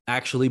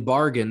actually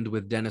bargained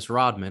with Dennis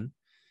Rodman.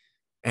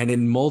 And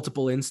in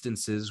multiple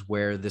instances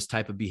where this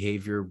type of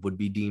behavior would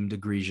be deemed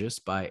egregious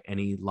by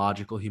any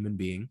logical human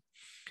being,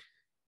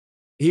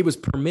 he was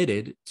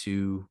permitted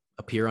to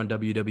appear on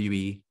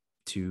WWE,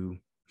 to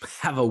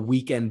have a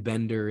weekend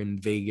bender in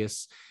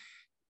Vegas,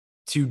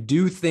 to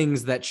do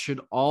things that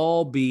should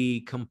all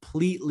be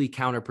completely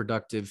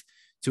counterproductive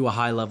to a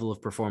high level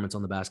of performance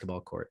on the basketball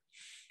court.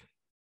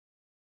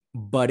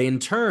 But in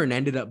turn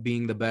ended up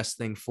being the best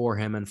thing for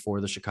him and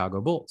for the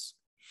Chicago Bulls,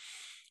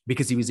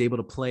 because he was able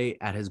to play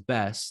at his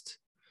best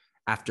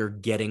after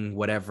getting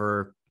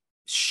whatever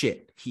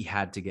shit he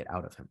had to get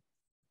out of him.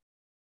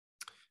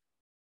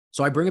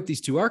 So I bring up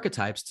these two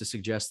archetypes to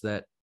suggest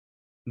that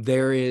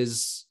there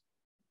is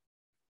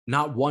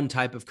not one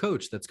type of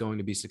coach that's going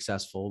to be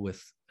successful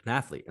with an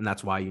athlete. And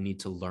that's why you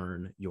need to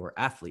learn your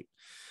athlete.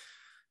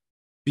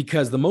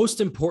 Because the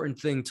most important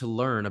thing to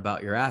learn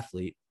about your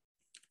athlete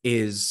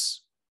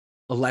is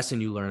a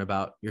lesson you learn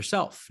about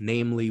yourself,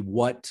 namely,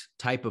 what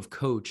type of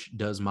coach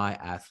does my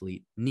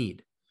athlete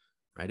need,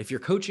 right? If you're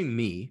coaching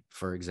me,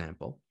 for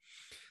example,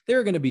 there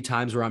are going to be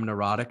times where I'm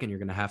neurotic and you're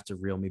going to have to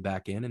reel me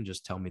back in and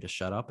just tell me to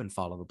shut up and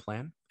follow the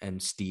plan.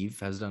 And Steve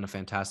has done a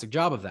fantastic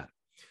job of that.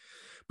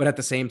 But at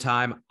the same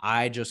time,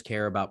 I just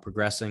care about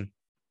progressing.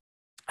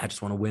 I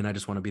just want to win. I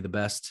just want to be the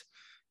best.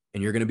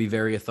 And you're going to be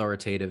very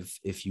authoritative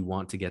if you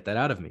want to get that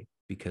out of me,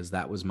 because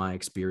that was my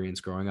experience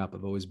growing up.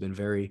 I've always been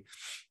very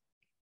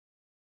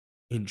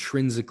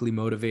intrinsically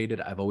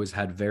motivated. I've always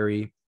had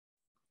very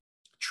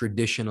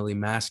traditionally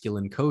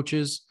masculine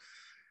coaches.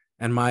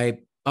 And my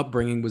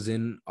upbringing was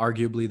in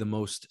arguably the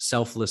most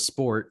selfless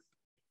sport,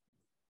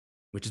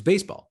 which is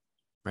baseball,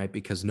 right?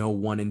 Because no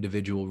one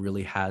individual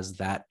really has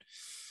that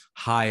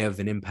high of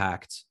an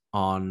impact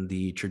on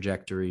the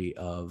trajectory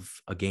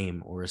of a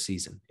game or a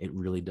season. It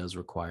really does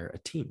require a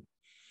team.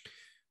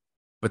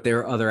 But there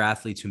are other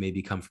athletes who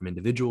maybe come from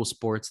individual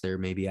sports. There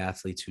may be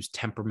athletes whose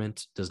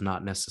temperament does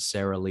not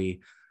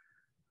necessarily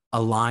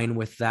align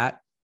with that.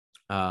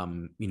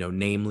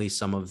 Namely,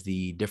 some of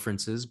the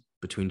differences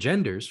between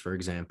genders, for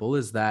example,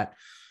 is that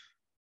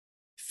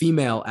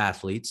female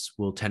athletes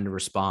will tend to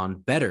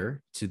respond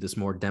better to this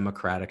more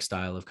democratic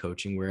style of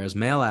coaching, whereas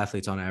male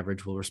athletes on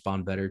average will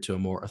respond better to a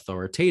more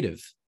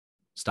authoritative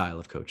style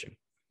of coaching.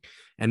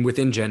 And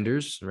within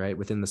genders, right,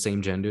 within the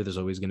same gender, there's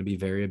always going to be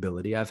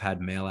variability. I've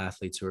had male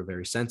athletes who are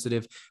very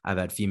sensitive. I've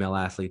had female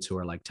athletes who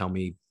are like, tell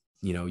me,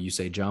 you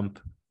say jump,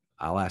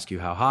 I'll ask you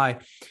how high.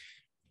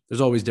 There's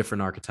always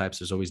different archetypes.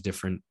 There's always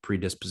different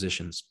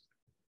predispositions.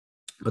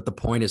 But the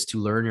point is to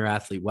learn your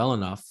athlete well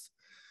enough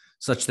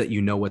such that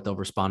you know what they'll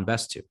respond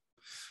best to,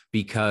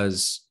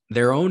 because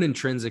their own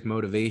intrinsic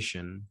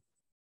motivation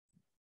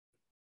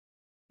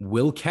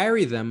will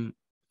carry them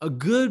a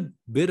good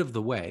bit of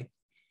the way.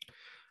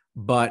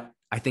 But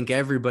I think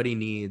everybody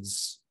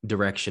needs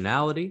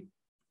directionality,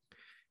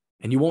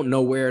 and you won't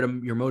know where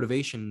your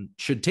motivation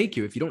should take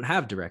you if you don't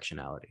have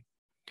directionality.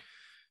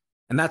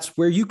 And that's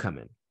where you come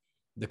in,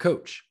 the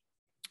coach.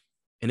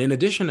 And in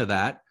addition to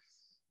that,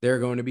 there are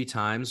going to be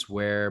times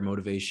where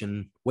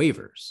motivation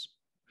wavers,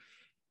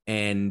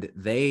 and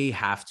they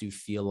have to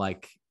feel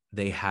like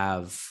they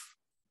have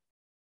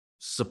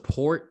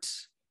support,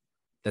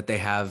 that they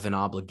have an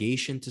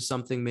obligation to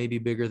something maybe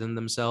bigger than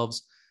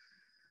themselves.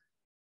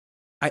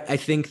 I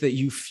think that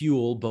you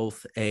fuel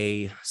both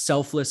a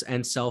selfless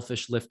and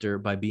selfish lifter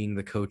by being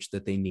the coach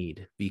that they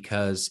need,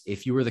 because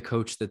if you are the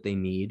coach that they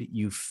need,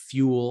 you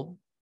fuel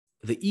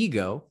the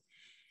ego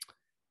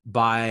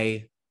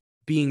by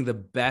being the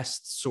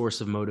best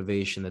source of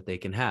motivation that they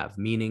can have,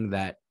 meaning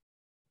that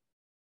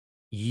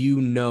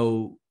you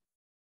know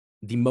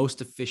the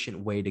most efficient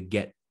way to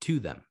get to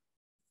them.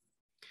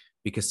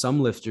 Because some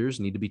lifters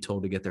need to be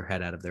told to get their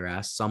head out of their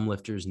ass. Some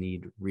lifters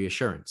need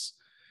reassurance.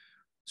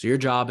 So your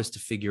job is to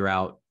figure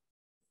out,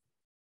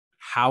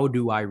 how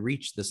do I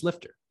reach this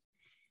lifter?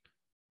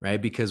 Right?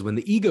 Because when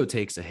the ego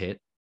takes a hit,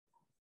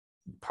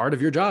 part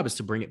of your job is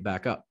to bring it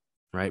back up,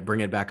 right? Bring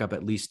it back up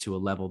at least to a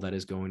level that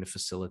is going to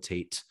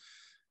facilitate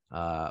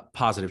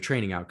positive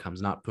training outcomes,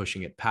 not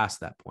pushing it past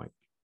that point.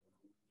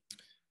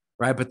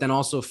 Right. But then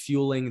also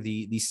fueling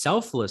the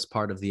selfless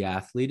part of the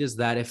athlete is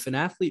that if an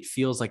athlete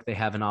feels like they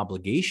have an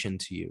obligation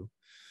to you,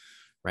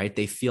 right,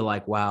 they feel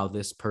like, wow,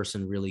 this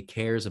person really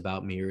cares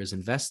about me or is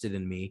invested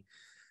in me.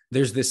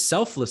 There's this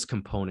selfless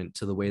component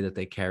to the way that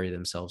they carry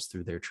themselves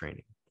through their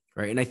training.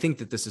 Right. And I think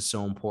that this is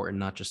so important,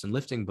 not just in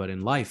lifting, but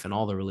in life and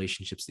all the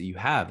relationships that you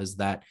have, is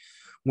that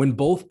when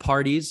both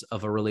parties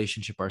of a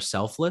relationship are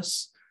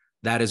selfless,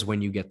 that is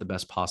when you get the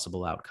best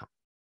possible outcome.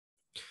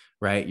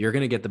 Right? You're going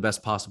to get the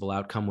best possible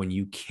outcome when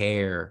you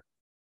care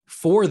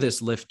for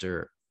this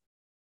lifter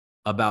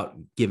about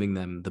giving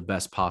them the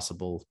best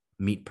possible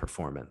meet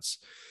performance.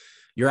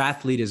 Your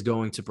athlete is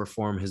going to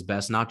perform his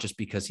best, not just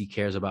because he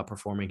cares about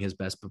performing his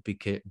best, but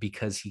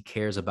because he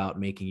cares about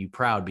making you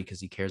proud, because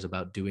he cares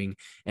about doing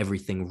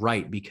everything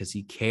right, because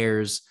he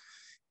cares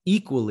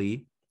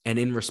equally and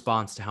in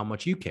response to how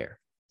much you care.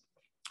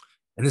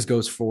 And this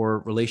goes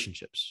for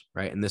relationships,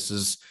 right? And this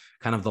is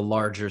kind of the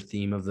larger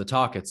theme of the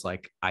talk. It's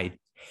like, I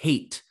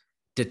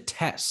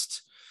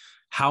detest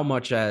how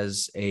much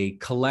as a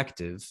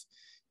collective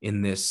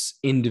in this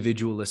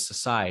individualist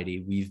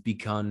society, we've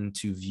begun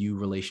to view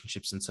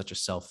relationships in such a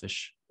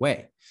selfish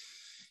way,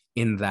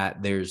 in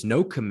that there's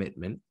no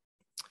commitment,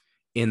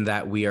 in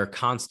that we are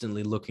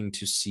constantly looking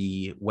to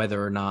see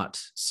whether or not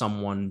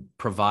someone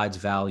provides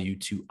value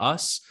to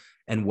us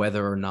and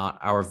whether or not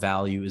our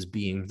value is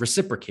being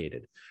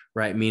reciprocated.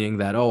 Right? Meaning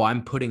that, oh,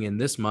 I'm putting in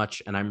this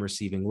much and I'm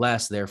receiving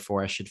less,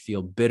 therefore I should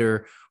feel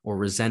bitter or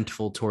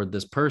resentful toward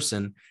this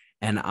person,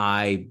 and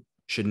I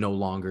should no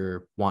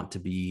longer want to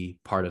be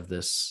part of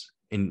this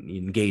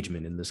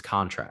engagement in this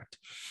contract.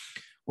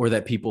 Or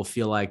that people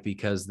feel like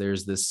because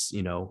there's this,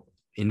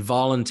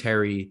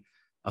 involuntary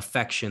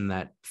affection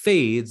that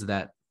fades,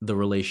 that the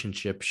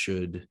relationship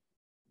should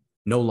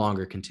no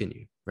longer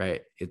continue,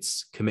 right?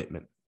 It's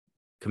commitment.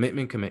 And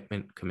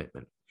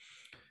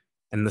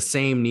the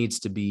same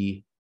needs to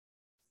be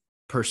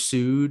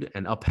pursued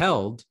and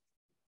upheld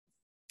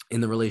in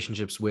the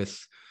relationships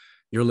with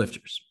your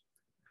lifters.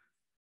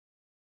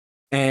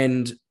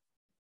 And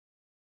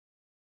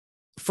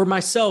for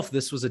myself,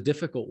 this was a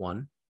difficult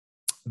one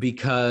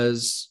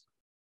because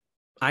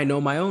I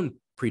know my own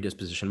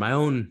predisposition, my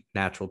own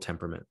natural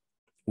temperament,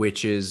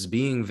 which is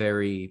being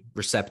very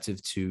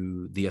receptive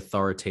to the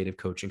authoritative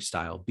coaching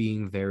style,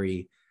 being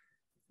very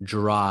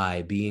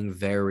dry, being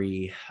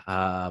very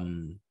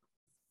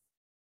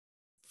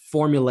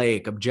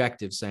formulaic,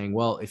 objective, saying,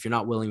 well, if you're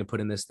not willing to put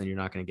in this, then you're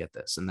not going to get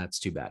this. And that's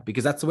too bad,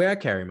 because that's the way I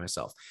carry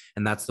myself.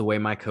 And that's the way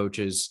my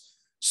coaches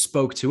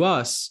spoke to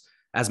us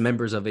as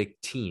members of a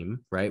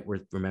team, right?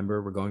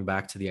 Remember, we're going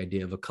back to the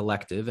idea of a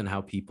collective and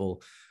how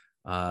people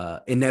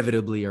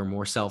inevitably are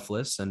more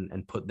selfless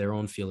and put their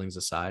own feelings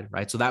aside,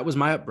 right? So that was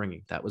my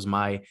upbringing. That was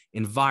my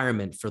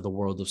environment for the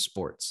world of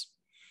sports.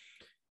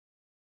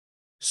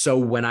 So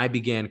when I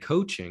began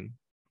coaching,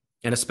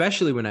 and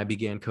especially when I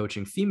began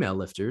coaching female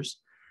lifters,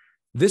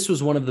 this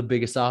was one of the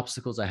biggest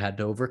obstacles I had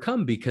to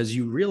overcome, because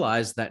you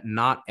realize that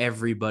not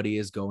everybody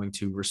is going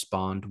to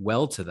respond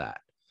well to that.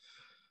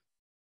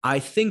 I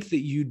think that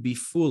you'd be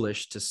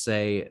foolish to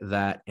say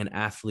that an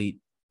athlete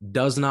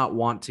does not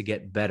want to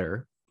get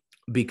better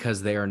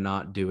because they are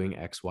not doing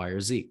X, Y,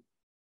 or Z.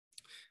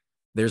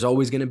 There's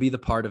always going to be the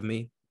part of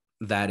me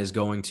that is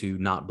going to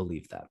not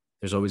believe that.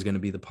 There's always going to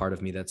be the part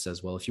of me that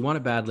says, well, if you want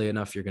it badly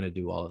enough, you're going to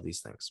do all of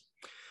these things.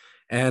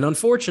 And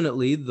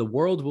unfortunately, the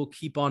world will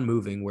keep on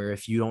moving, where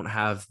if you don't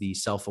have the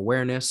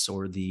self-awareness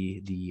or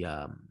the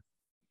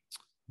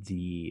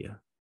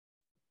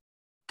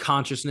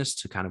consciousness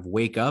to kind of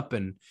wake up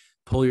and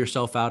pull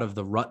yourself out of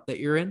the rut that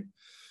you're in,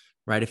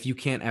 right? If you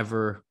can't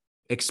ever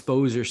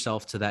expose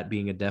yourself to that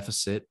being a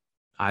deficit,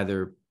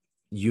 either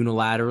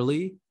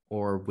unilaterally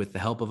or with the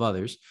help of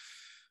others,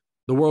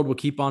 the world will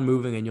keep on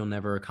moving and you'll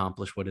never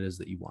accomplish what it is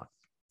that you want.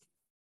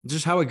 It's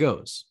just how it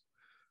goes.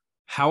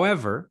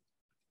 However,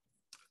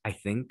 I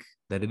think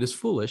that it is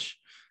foolish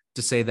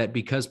to say that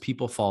because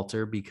people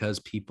falter, because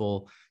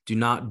people do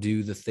not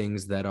do the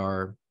things that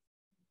are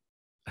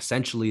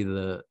essentially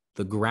the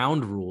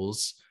ground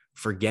rules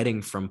for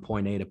getting from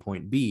point A to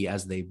point B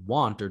as they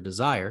want or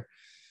desire,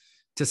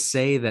 to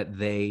say that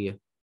they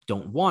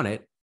don't want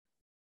it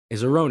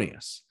is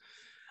erroneous.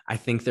 I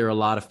think there are a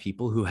lot of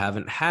people who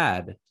haven't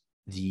had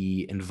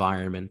the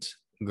environment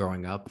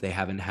growing up. They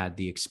haven't had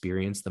the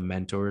experience, the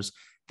mentors.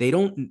 They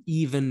don't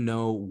even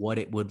know what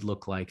it would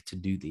look like to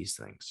do these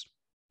things.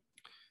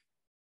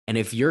 And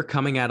if you're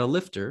coming at a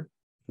lifter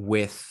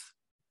with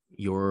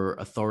your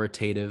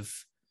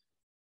authoritative,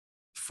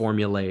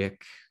 formulaic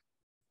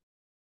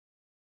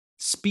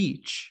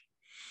speech,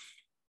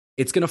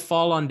 it's going to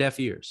fall on deaf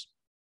ears,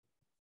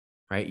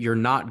 right? You're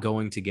not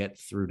going to get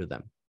through to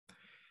them.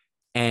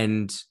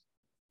 And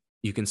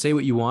you can say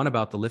what you want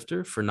about the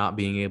lifter for not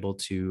being able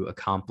to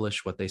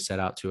accomplish what they set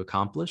out to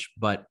accomplish,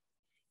 but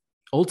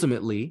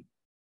ultimately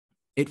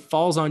it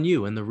falls on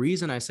you. And the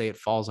reason I say it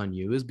falls on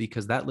you is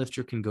because that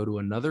lifter can go to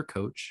another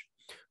coach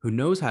who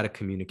knows how to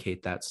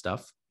communicate that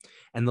stuff,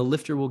 and the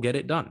lifter will get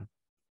it done,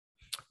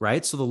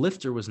 right? So the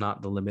lifter was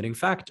not the limiting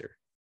factor.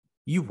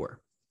 You were.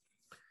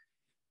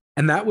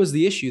 And that was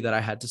the issue that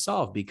I had to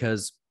solve,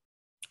 because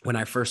when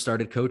I first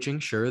started coaching,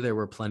 sure, there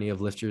were plenty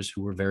of lifters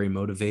who were very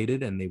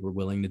motivated and they were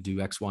willing to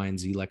do X, Y, and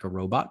Z like a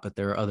robot, but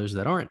there are others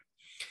that aren't.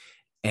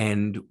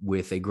 And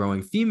with a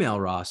growing female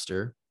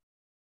roster,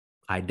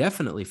 I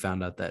definitely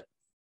found out that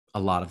a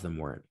lot of them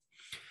weren't.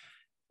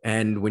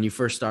 And when you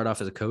first start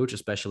off as a coach,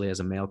 especially as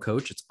a male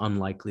coach, it's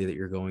unlikely that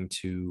you're going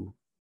to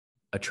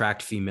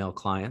attract female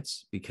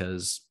clients,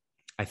 because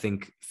I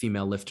think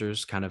female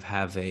lifters kind of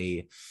have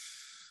a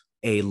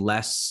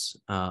less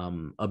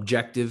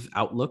objective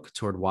outlook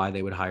toward why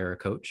they would hire a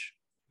coach,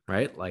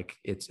 right? Like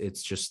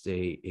it's just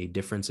a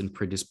difference in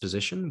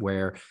predisposition,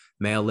 where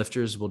male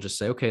lifters will just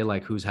say, okay,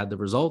 like who's had the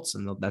results,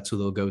 and that's who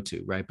they'll go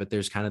to, right? But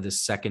there's kind of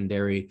this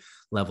secondary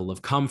level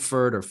of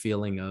comfort or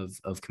feeling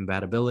of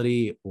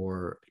compatibility,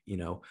 or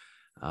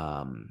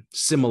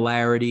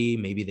similarity.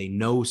 Maybe they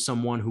know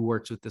someone who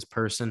works with this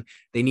person.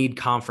 They need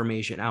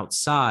confirmation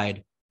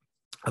outside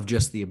of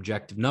just the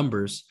objective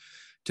numbers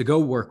to go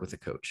work with a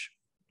coach.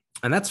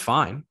 And that's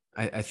fine.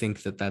 I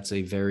think that that's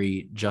a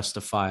very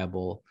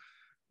justifiable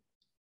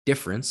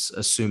difference,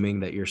 assuming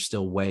that you're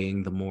still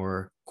weighing the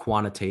more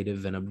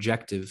quantitative and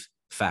objective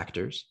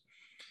factors.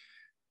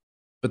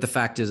 But the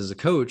fact is, as a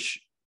coach,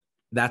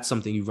 that's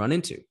something you run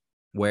into,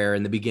 where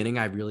in the beginning,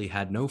 I really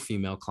had no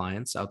female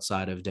clients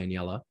outside of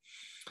Daniela.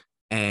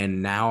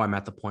 And now I'm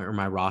at the point where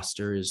my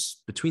roster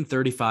is between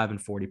 35 and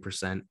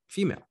 40%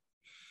 female.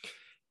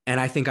 And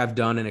I think I've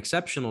done an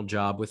exceptional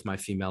job with my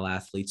female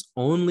athletes,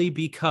 only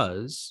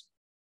because,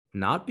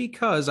 not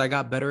because I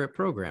got better at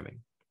programming,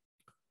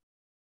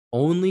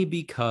 only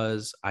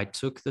because I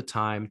took the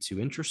time to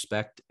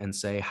introspect and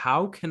say,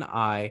 how can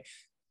I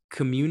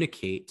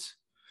communicate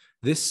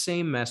this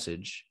same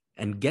message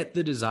and get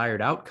the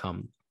desired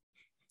outcome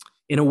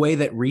in a way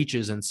that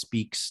reaches and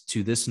speaks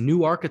to this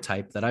new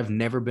archetype that I've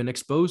never been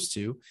exposed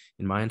to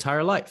in my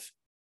entire life?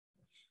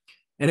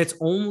 And it's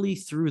only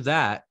through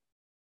that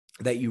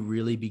you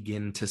really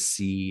begin to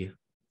see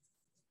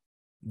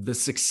the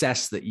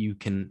success that you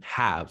can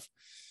have.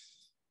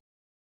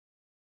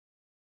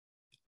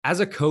 As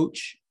a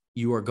coach,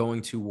 you are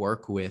going to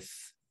work with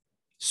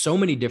so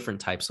many different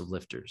types of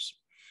lifters,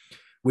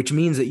 which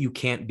means that you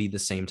can't be the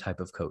same type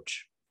of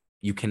coach.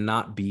 You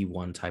cannot be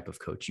one type of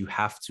coach. You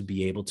have to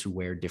be able to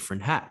wear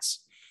different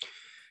hats.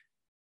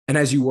 And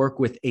as you work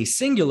with a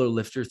singular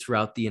lifter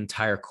throughout the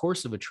entire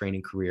course of a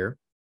training career,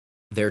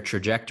 their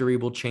trajectory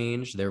will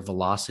change, their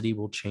velocity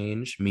will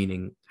change,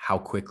 meaning how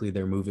quickly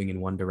they're moving in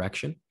one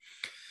direction.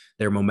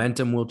 Their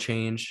momentum will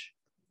change.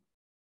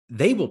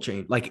 They will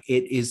change. Like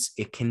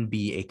it can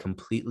be a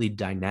completely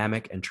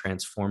dynamic and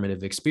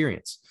transformative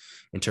experience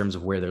in terms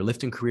of where their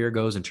lifting career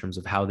goes, in terms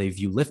of how they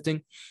view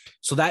lifting.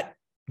 So that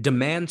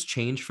demands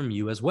change from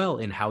you as well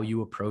in how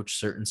you approach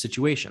certain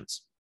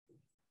situations.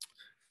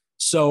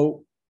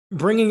 So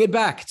bringing it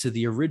back to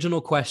the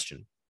original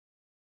question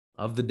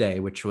of the day,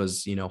 which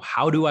was,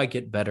 how do I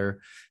get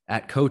better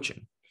at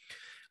coaching?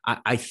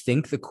 I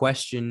think the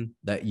question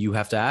that you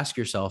have to ask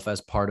yourself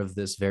as part of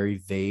this very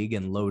vague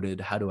and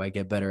loaded, how do I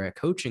get better at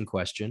coaching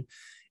question,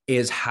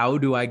 is how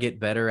do I get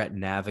better at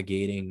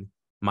navigating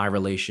my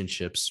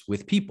relationships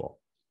with people?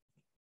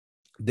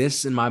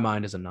 This, in my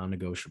mind, is a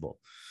non-negotiable.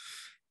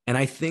 And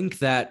I think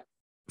that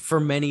for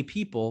many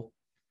people,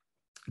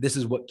 this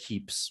is what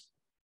keeps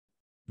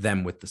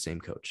them with the same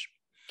coach,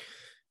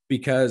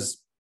 because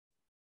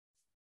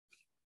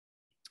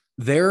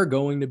there are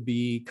going to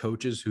be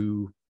coaches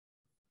who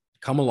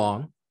come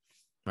along,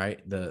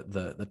 right?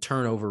 The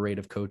turnover rate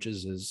of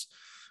coaches is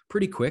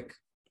pretty quick,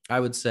 I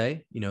would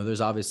say.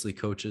 There's obviously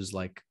coaches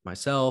like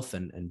myself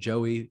and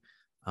Joey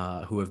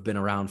who have been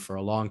around for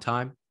a long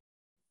time.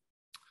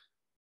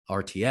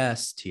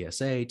 RTS,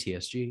 TSA,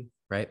 TSG,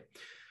 right?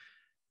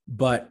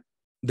 But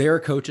there are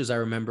coaches I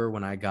remember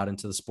when I got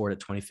into the sport at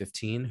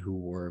 2015 who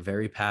were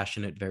very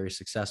passionate, very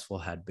successful,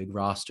 had big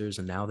rosters,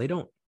 and now they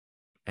don't.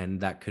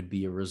 And that could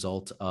be a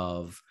result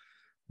of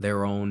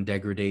their own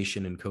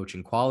degradation in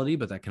coaching quality,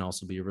 but that can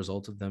also be a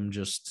result of them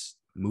just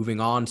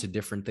moving on to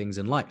different things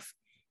in life,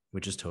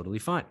 which is totally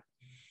fine.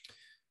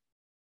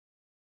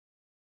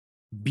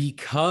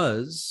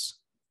 Because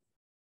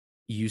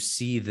you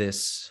see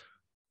this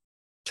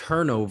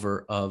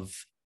turnover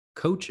of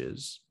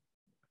coaches,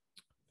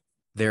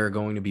 there are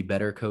going to be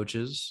better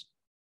coaches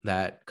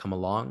that come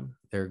along.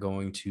 They're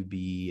going to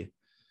be,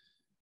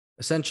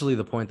 essentially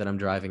the point that I'm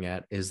driving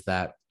at is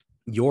that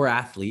your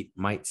athlete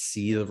might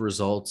see the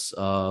results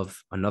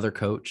of another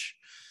coach.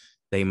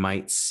 They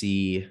might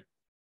see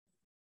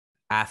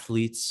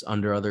athletes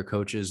under other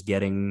coaches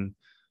getting,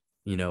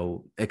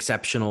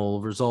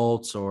 exceptional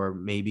results, or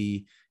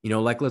maybe,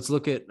 like let's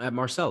look at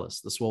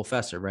Marcellus, the Swole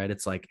Fesser, right?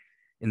 It's like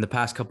in the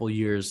past couple of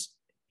years,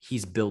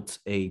 he's built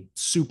a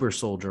super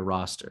soldier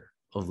roster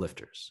of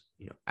lifters,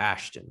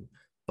 Ashton,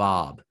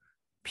 Bob,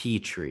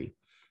 Petrie,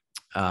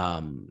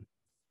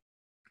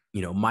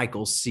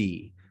 Michael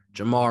C.,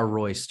 Jamar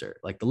Royster,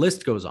 like the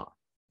list goes on,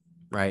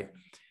 right?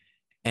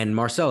 And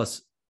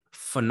Marcellus,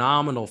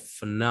 phenomenal,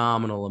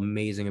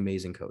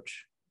 amazing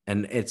coach.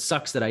 And it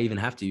sucks that I even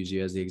have to use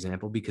you as the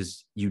example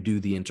because you do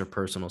the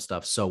interpersonal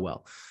stuff so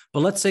well. But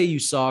let's say you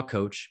saw a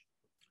coach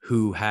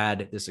who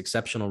had this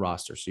exceptional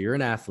roster. So you're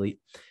an athlete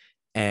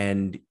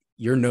and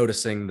you're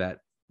noticing that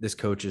this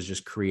coach is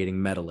just creating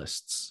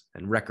medalists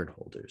and record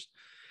holders.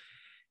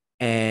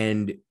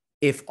 And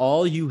if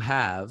all you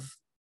have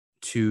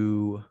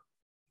to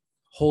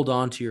hold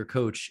on to your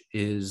coach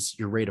is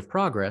your rate of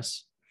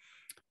progress,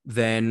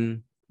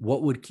 then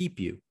what would keep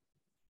you?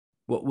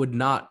 What would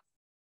not?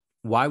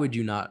 Why would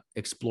you not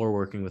explore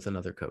working with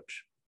another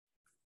coach?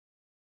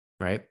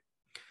 Right?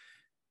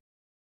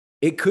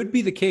 It could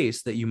be the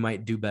case that you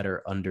might do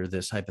better under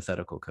this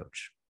hypothetical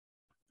coach,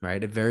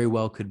 right? It very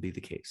well could be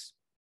the case.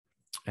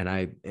 And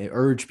I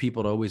urge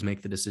people to always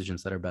make the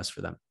decisions that are best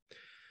for them.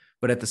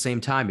 But at the same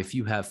time, if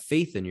you have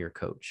faith in your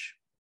coach,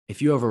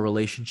 if you have a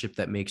relationship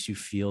that makes you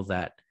feel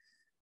that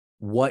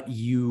what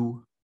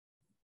you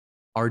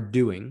are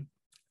doing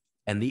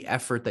and the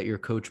effort that your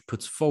coach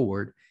puts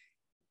forward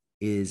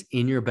is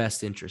in your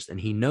best interest, and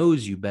he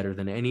knows you better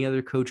than any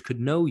other coach could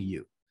know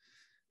you,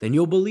 then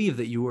you'll believe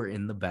that you are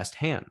in the best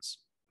hands.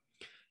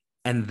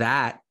 And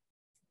that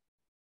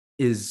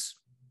is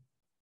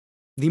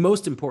the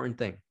most important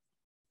thing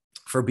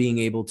for being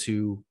able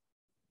to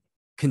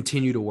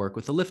continue to work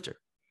with a lifter.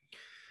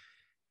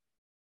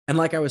 And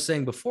like I was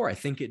saying before, I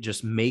think it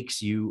just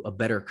makes you a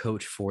better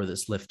coach for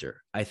this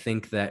lifter. I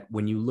think that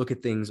when you look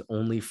at things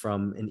only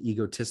from an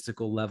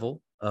egotistical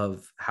level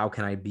of how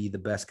can I be the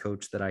best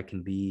coach that I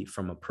can be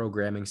from a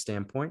programming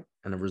standpoint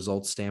and a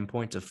results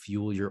standpoint to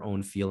fuel your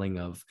own feeling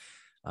of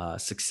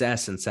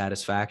success and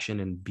satisfaction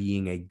and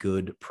being a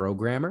good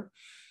programmer,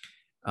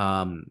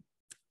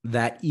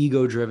 that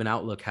ego-driven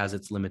outlook has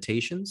its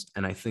limitations.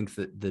 And I think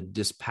that the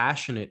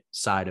dispassionate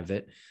side of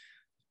it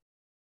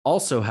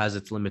also has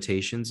its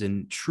limitations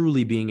in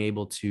truly being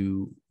able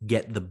to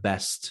get the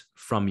best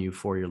from you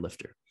for your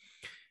lifter.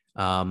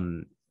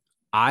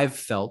 I've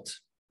felt,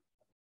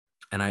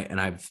 and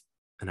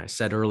I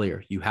said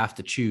earlier, you have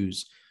to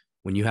choose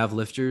when you have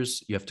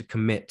lifters, you have to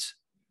commit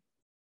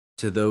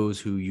to those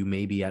who you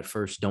maybe at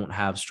first don't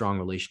have strong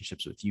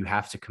relationships with. You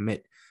have to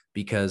commit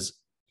because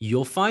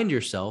you'll find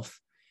yourself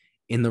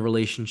in the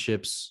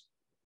relationships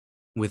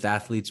with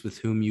athletes with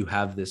whom you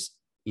have this,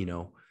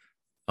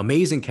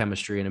 amazing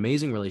chemistry and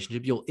amazing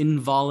relationship. You'll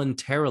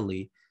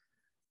involuntarily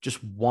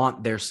just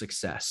want their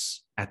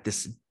success at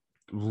this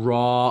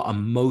raw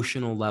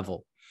emotional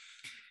level.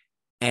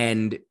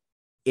 And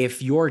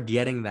if you're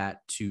getting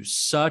that to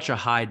such a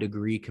high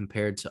degree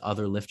compared to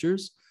other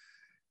lifters,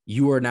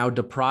 you are now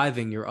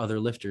depriving your other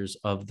lifters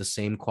of the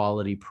same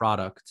quality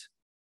product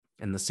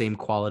and the same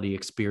quality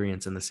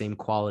experience and the same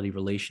quality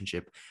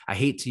relationship. I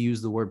hate to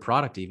use the word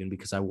product even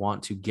because I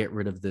want to get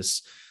rid of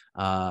this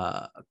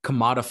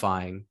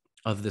commodifying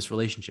of this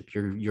relationship.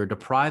 You're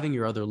depriving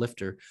your other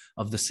lifter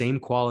of the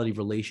same quality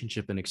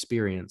relationship and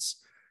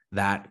experience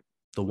that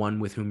the one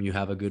with whom you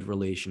have a good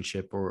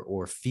relationship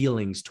or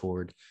feelings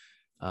toward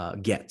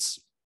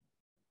gets.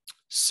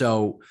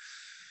 So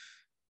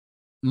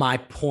my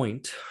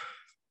point,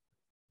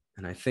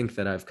 and I think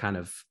that I've kind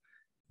of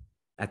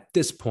at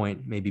this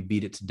point maybe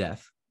beat it to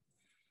death,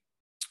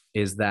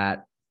 is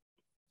that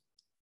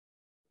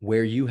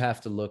where you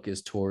have to look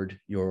is toward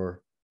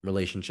your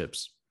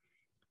relationships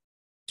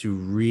to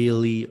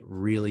really,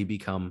 really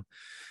become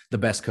the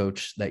best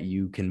coach that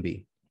you can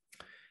be.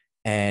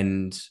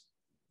 And,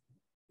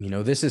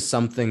 this is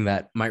something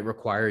that might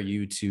require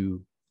you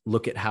to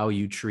look at how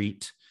you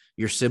treat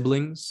your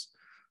siblings,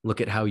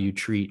 look at how you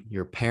treat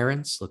your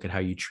parents, look at how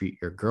you treat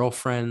your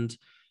girlfriend,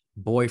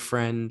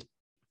 boyfriend.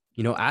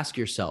 Ask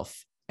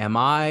yourself, am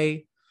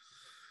I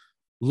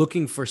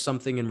looking for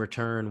something in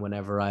return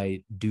whenever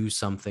I do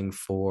something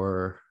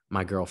for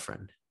my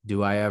girlfriend?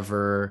 Do I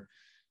ever,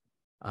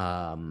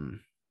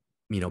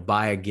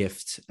 buy a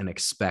gift and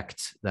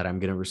expect that I'm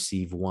going to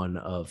receive one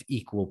of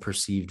equal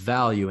perceived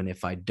value? And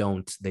if I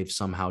don't, they've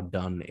somehow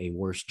done a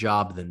worse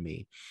job than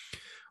me.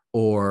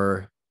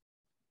 Or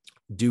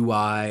do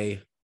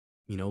I,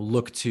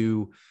 look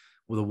to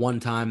the one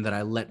time that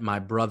I let my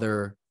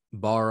brother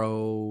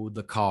borrow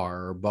the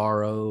car or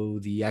borrow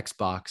the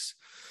Xbox,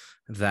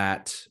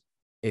 that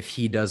if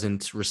he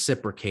doesn't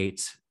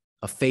reciprocate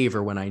a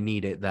favor when I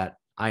need it, that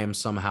I am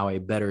somehow a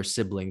better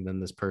sibling than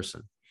this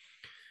person?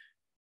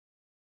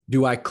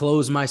 Do I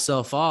close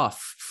myself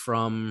off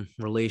from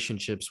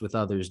relationships with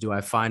others? Do I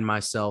find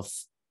myself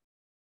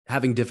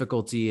having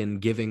difficulty in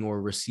giving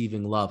or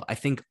receiving love? I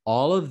think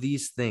all of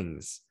these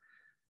things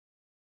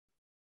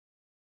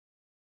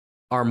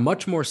are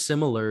much more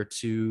similar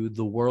to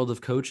the world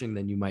of coaching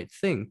than you might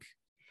think,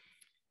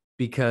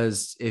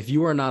 because if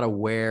you are not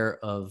aware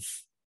of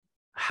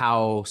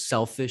how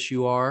selfish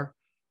you are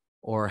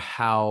or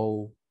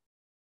how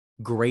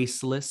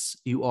graceless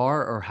you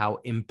are or how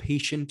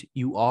impatient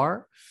you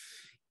are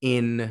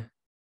in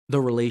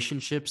the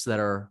relationships that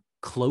are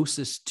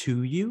closest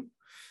to you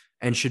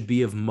and should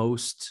be of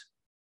most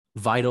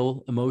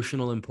vital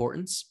emotional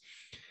importance,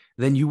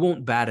 then you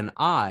won't bat an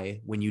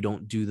eye when you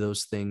don't do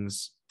those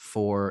things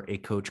for a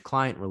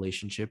coach-client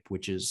relationship,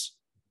 which is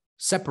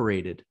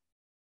separated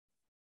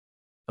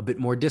a bit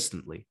more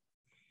distantly.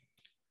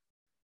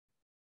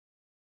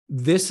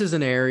 This is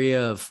an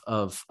area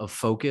of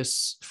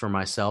focus for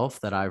myself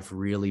that I've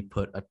really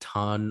put a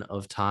ton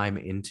of time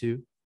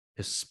into,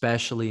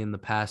 especially in the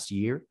past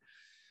year.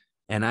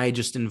 And I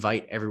just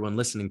invite everyone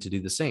listening to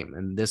do the same.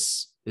 And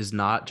this is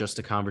not just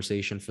a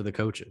conversation for the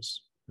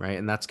coaches, right?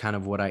 And that's kind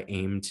of what I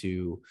aim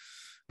to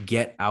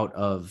get out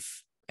of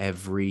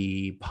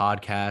every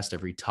podcast,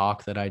 every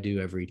talk that I do,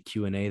 every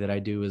Q&A that I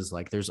do, is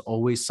like, there's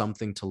always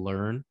something to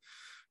learn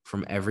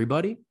from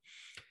everybody.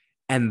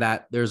 And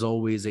that there's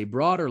always a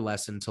broader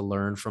lesson to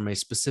learn from a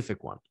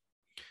specific one,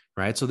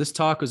 right? So this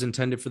talk was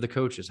intended for the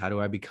coaches. How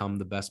do I become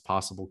the best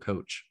possible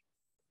coach?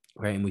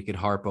 Right. And we could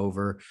harp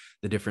over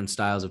the different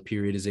styles of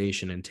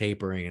periodization and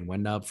tapering and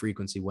when to up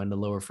frequency, when to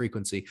lower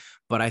frequency.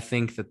 But I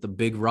think that the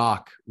big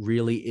rock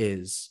really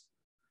is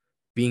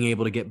being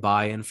able to get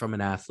buy-in from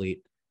an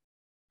athlete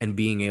and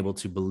being able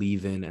to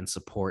believe in and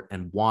support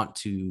and want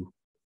to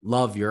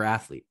love your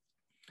athlete.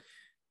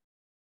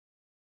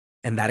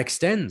 And that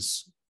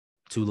extends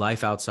to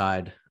life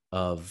outside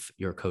of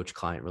your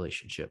coach-client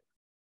relationship,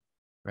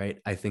 right?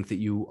 I think that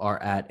you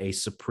are at a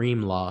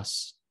supreme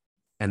loss,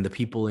 and the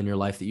people in your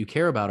life that you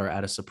care about are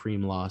at a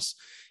supreme loss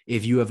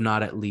if you have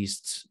not at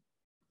least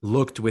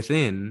looked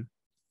within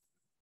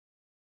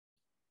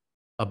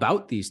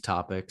about these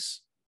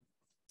topics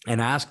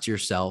and asked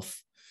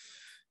yourself,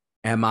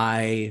 am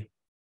I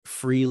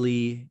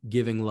freely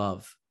giving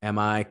love? Am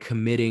I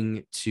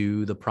committing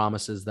to the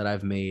promises that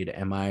I've made?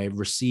 Am I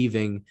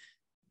receiving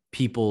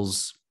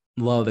people's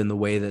love in the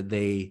way that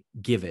they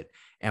give it?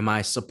 Am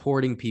I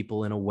supporting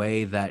people in a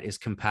way that is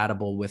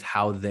compatible with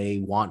how they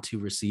want to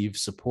receive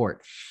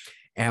support?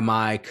 Am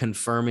I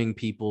confirming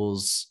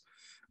people's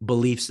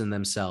beliefs in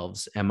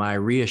themselves? Am I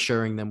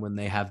reassuring them when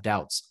they have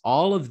doubts?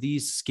 All of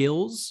these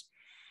skills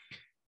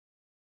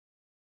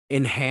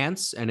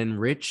enhance and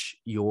enrich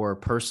your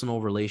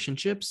personal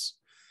relationships.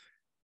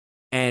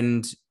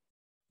 And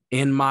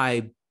in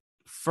my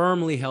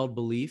firmly held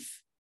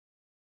belief,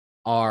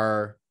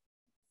 are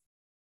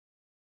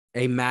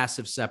a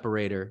massive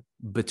separator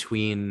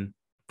between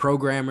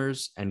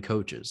programmers and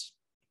coaches.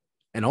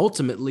 And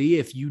ultimately,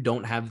 if you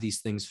don't have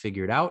these things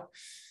figured out,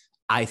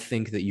 I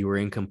think that you are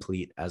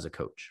incomplete as a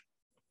coach.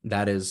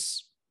 That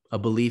is a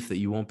belief that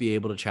you won't be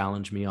able to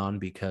challenge me on,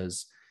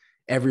 because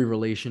every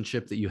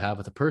relationship that you have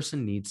with a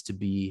person needs to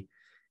be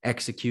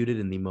executed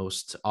in the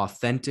most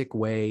authentic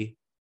way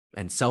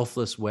and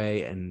selfless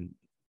way and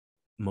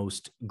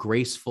most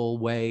graceful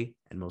way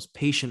and most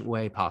patient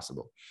way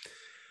possible.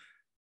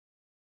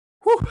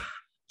 Whew.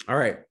 All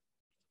right.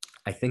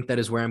 I think that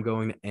is where I'm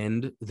going to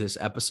end this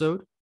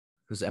episode.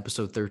 This is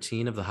episode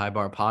 13 of the High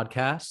Bar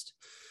Podcast.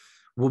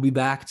 We'll be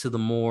back to the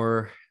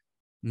more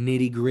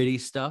nitty-gritty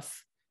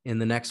stuff in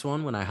the next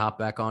one when I hop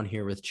back on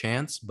here with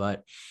Chance,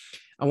 but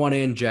I want to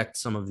inject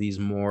some of these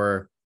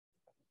more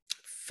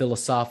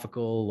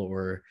philosophical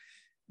or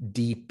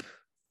deep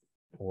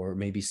or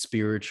maybe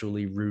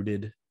spiritually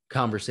rooted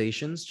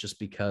conversations, just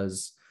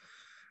because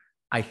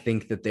I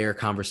think that they are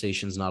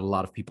conversations not a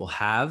lot of people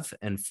have.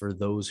 And for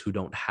those who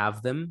don't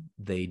have them,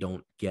 they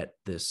don't get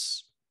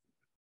this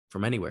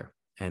from anywhere.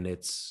 And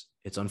it's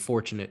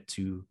unfortunate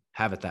to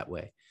have it that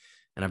way.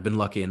 And I've been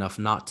lucky enough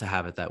not to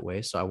have it that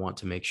way. So I want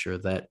to make sure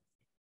that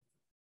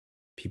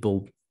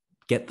people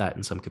get that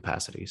in some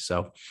capacity.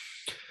 So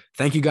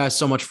thank you guys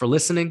so much for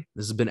listening.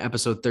 This has been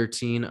episode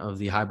 13 of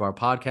the High Bar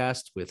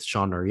Podcast with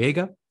Sean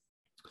Noriega.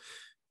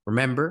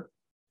 Remember,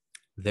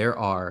 there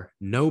are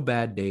no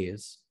bad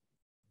days,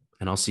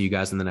 and I'll see you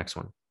guys in the next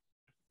one.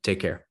 Take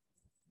care.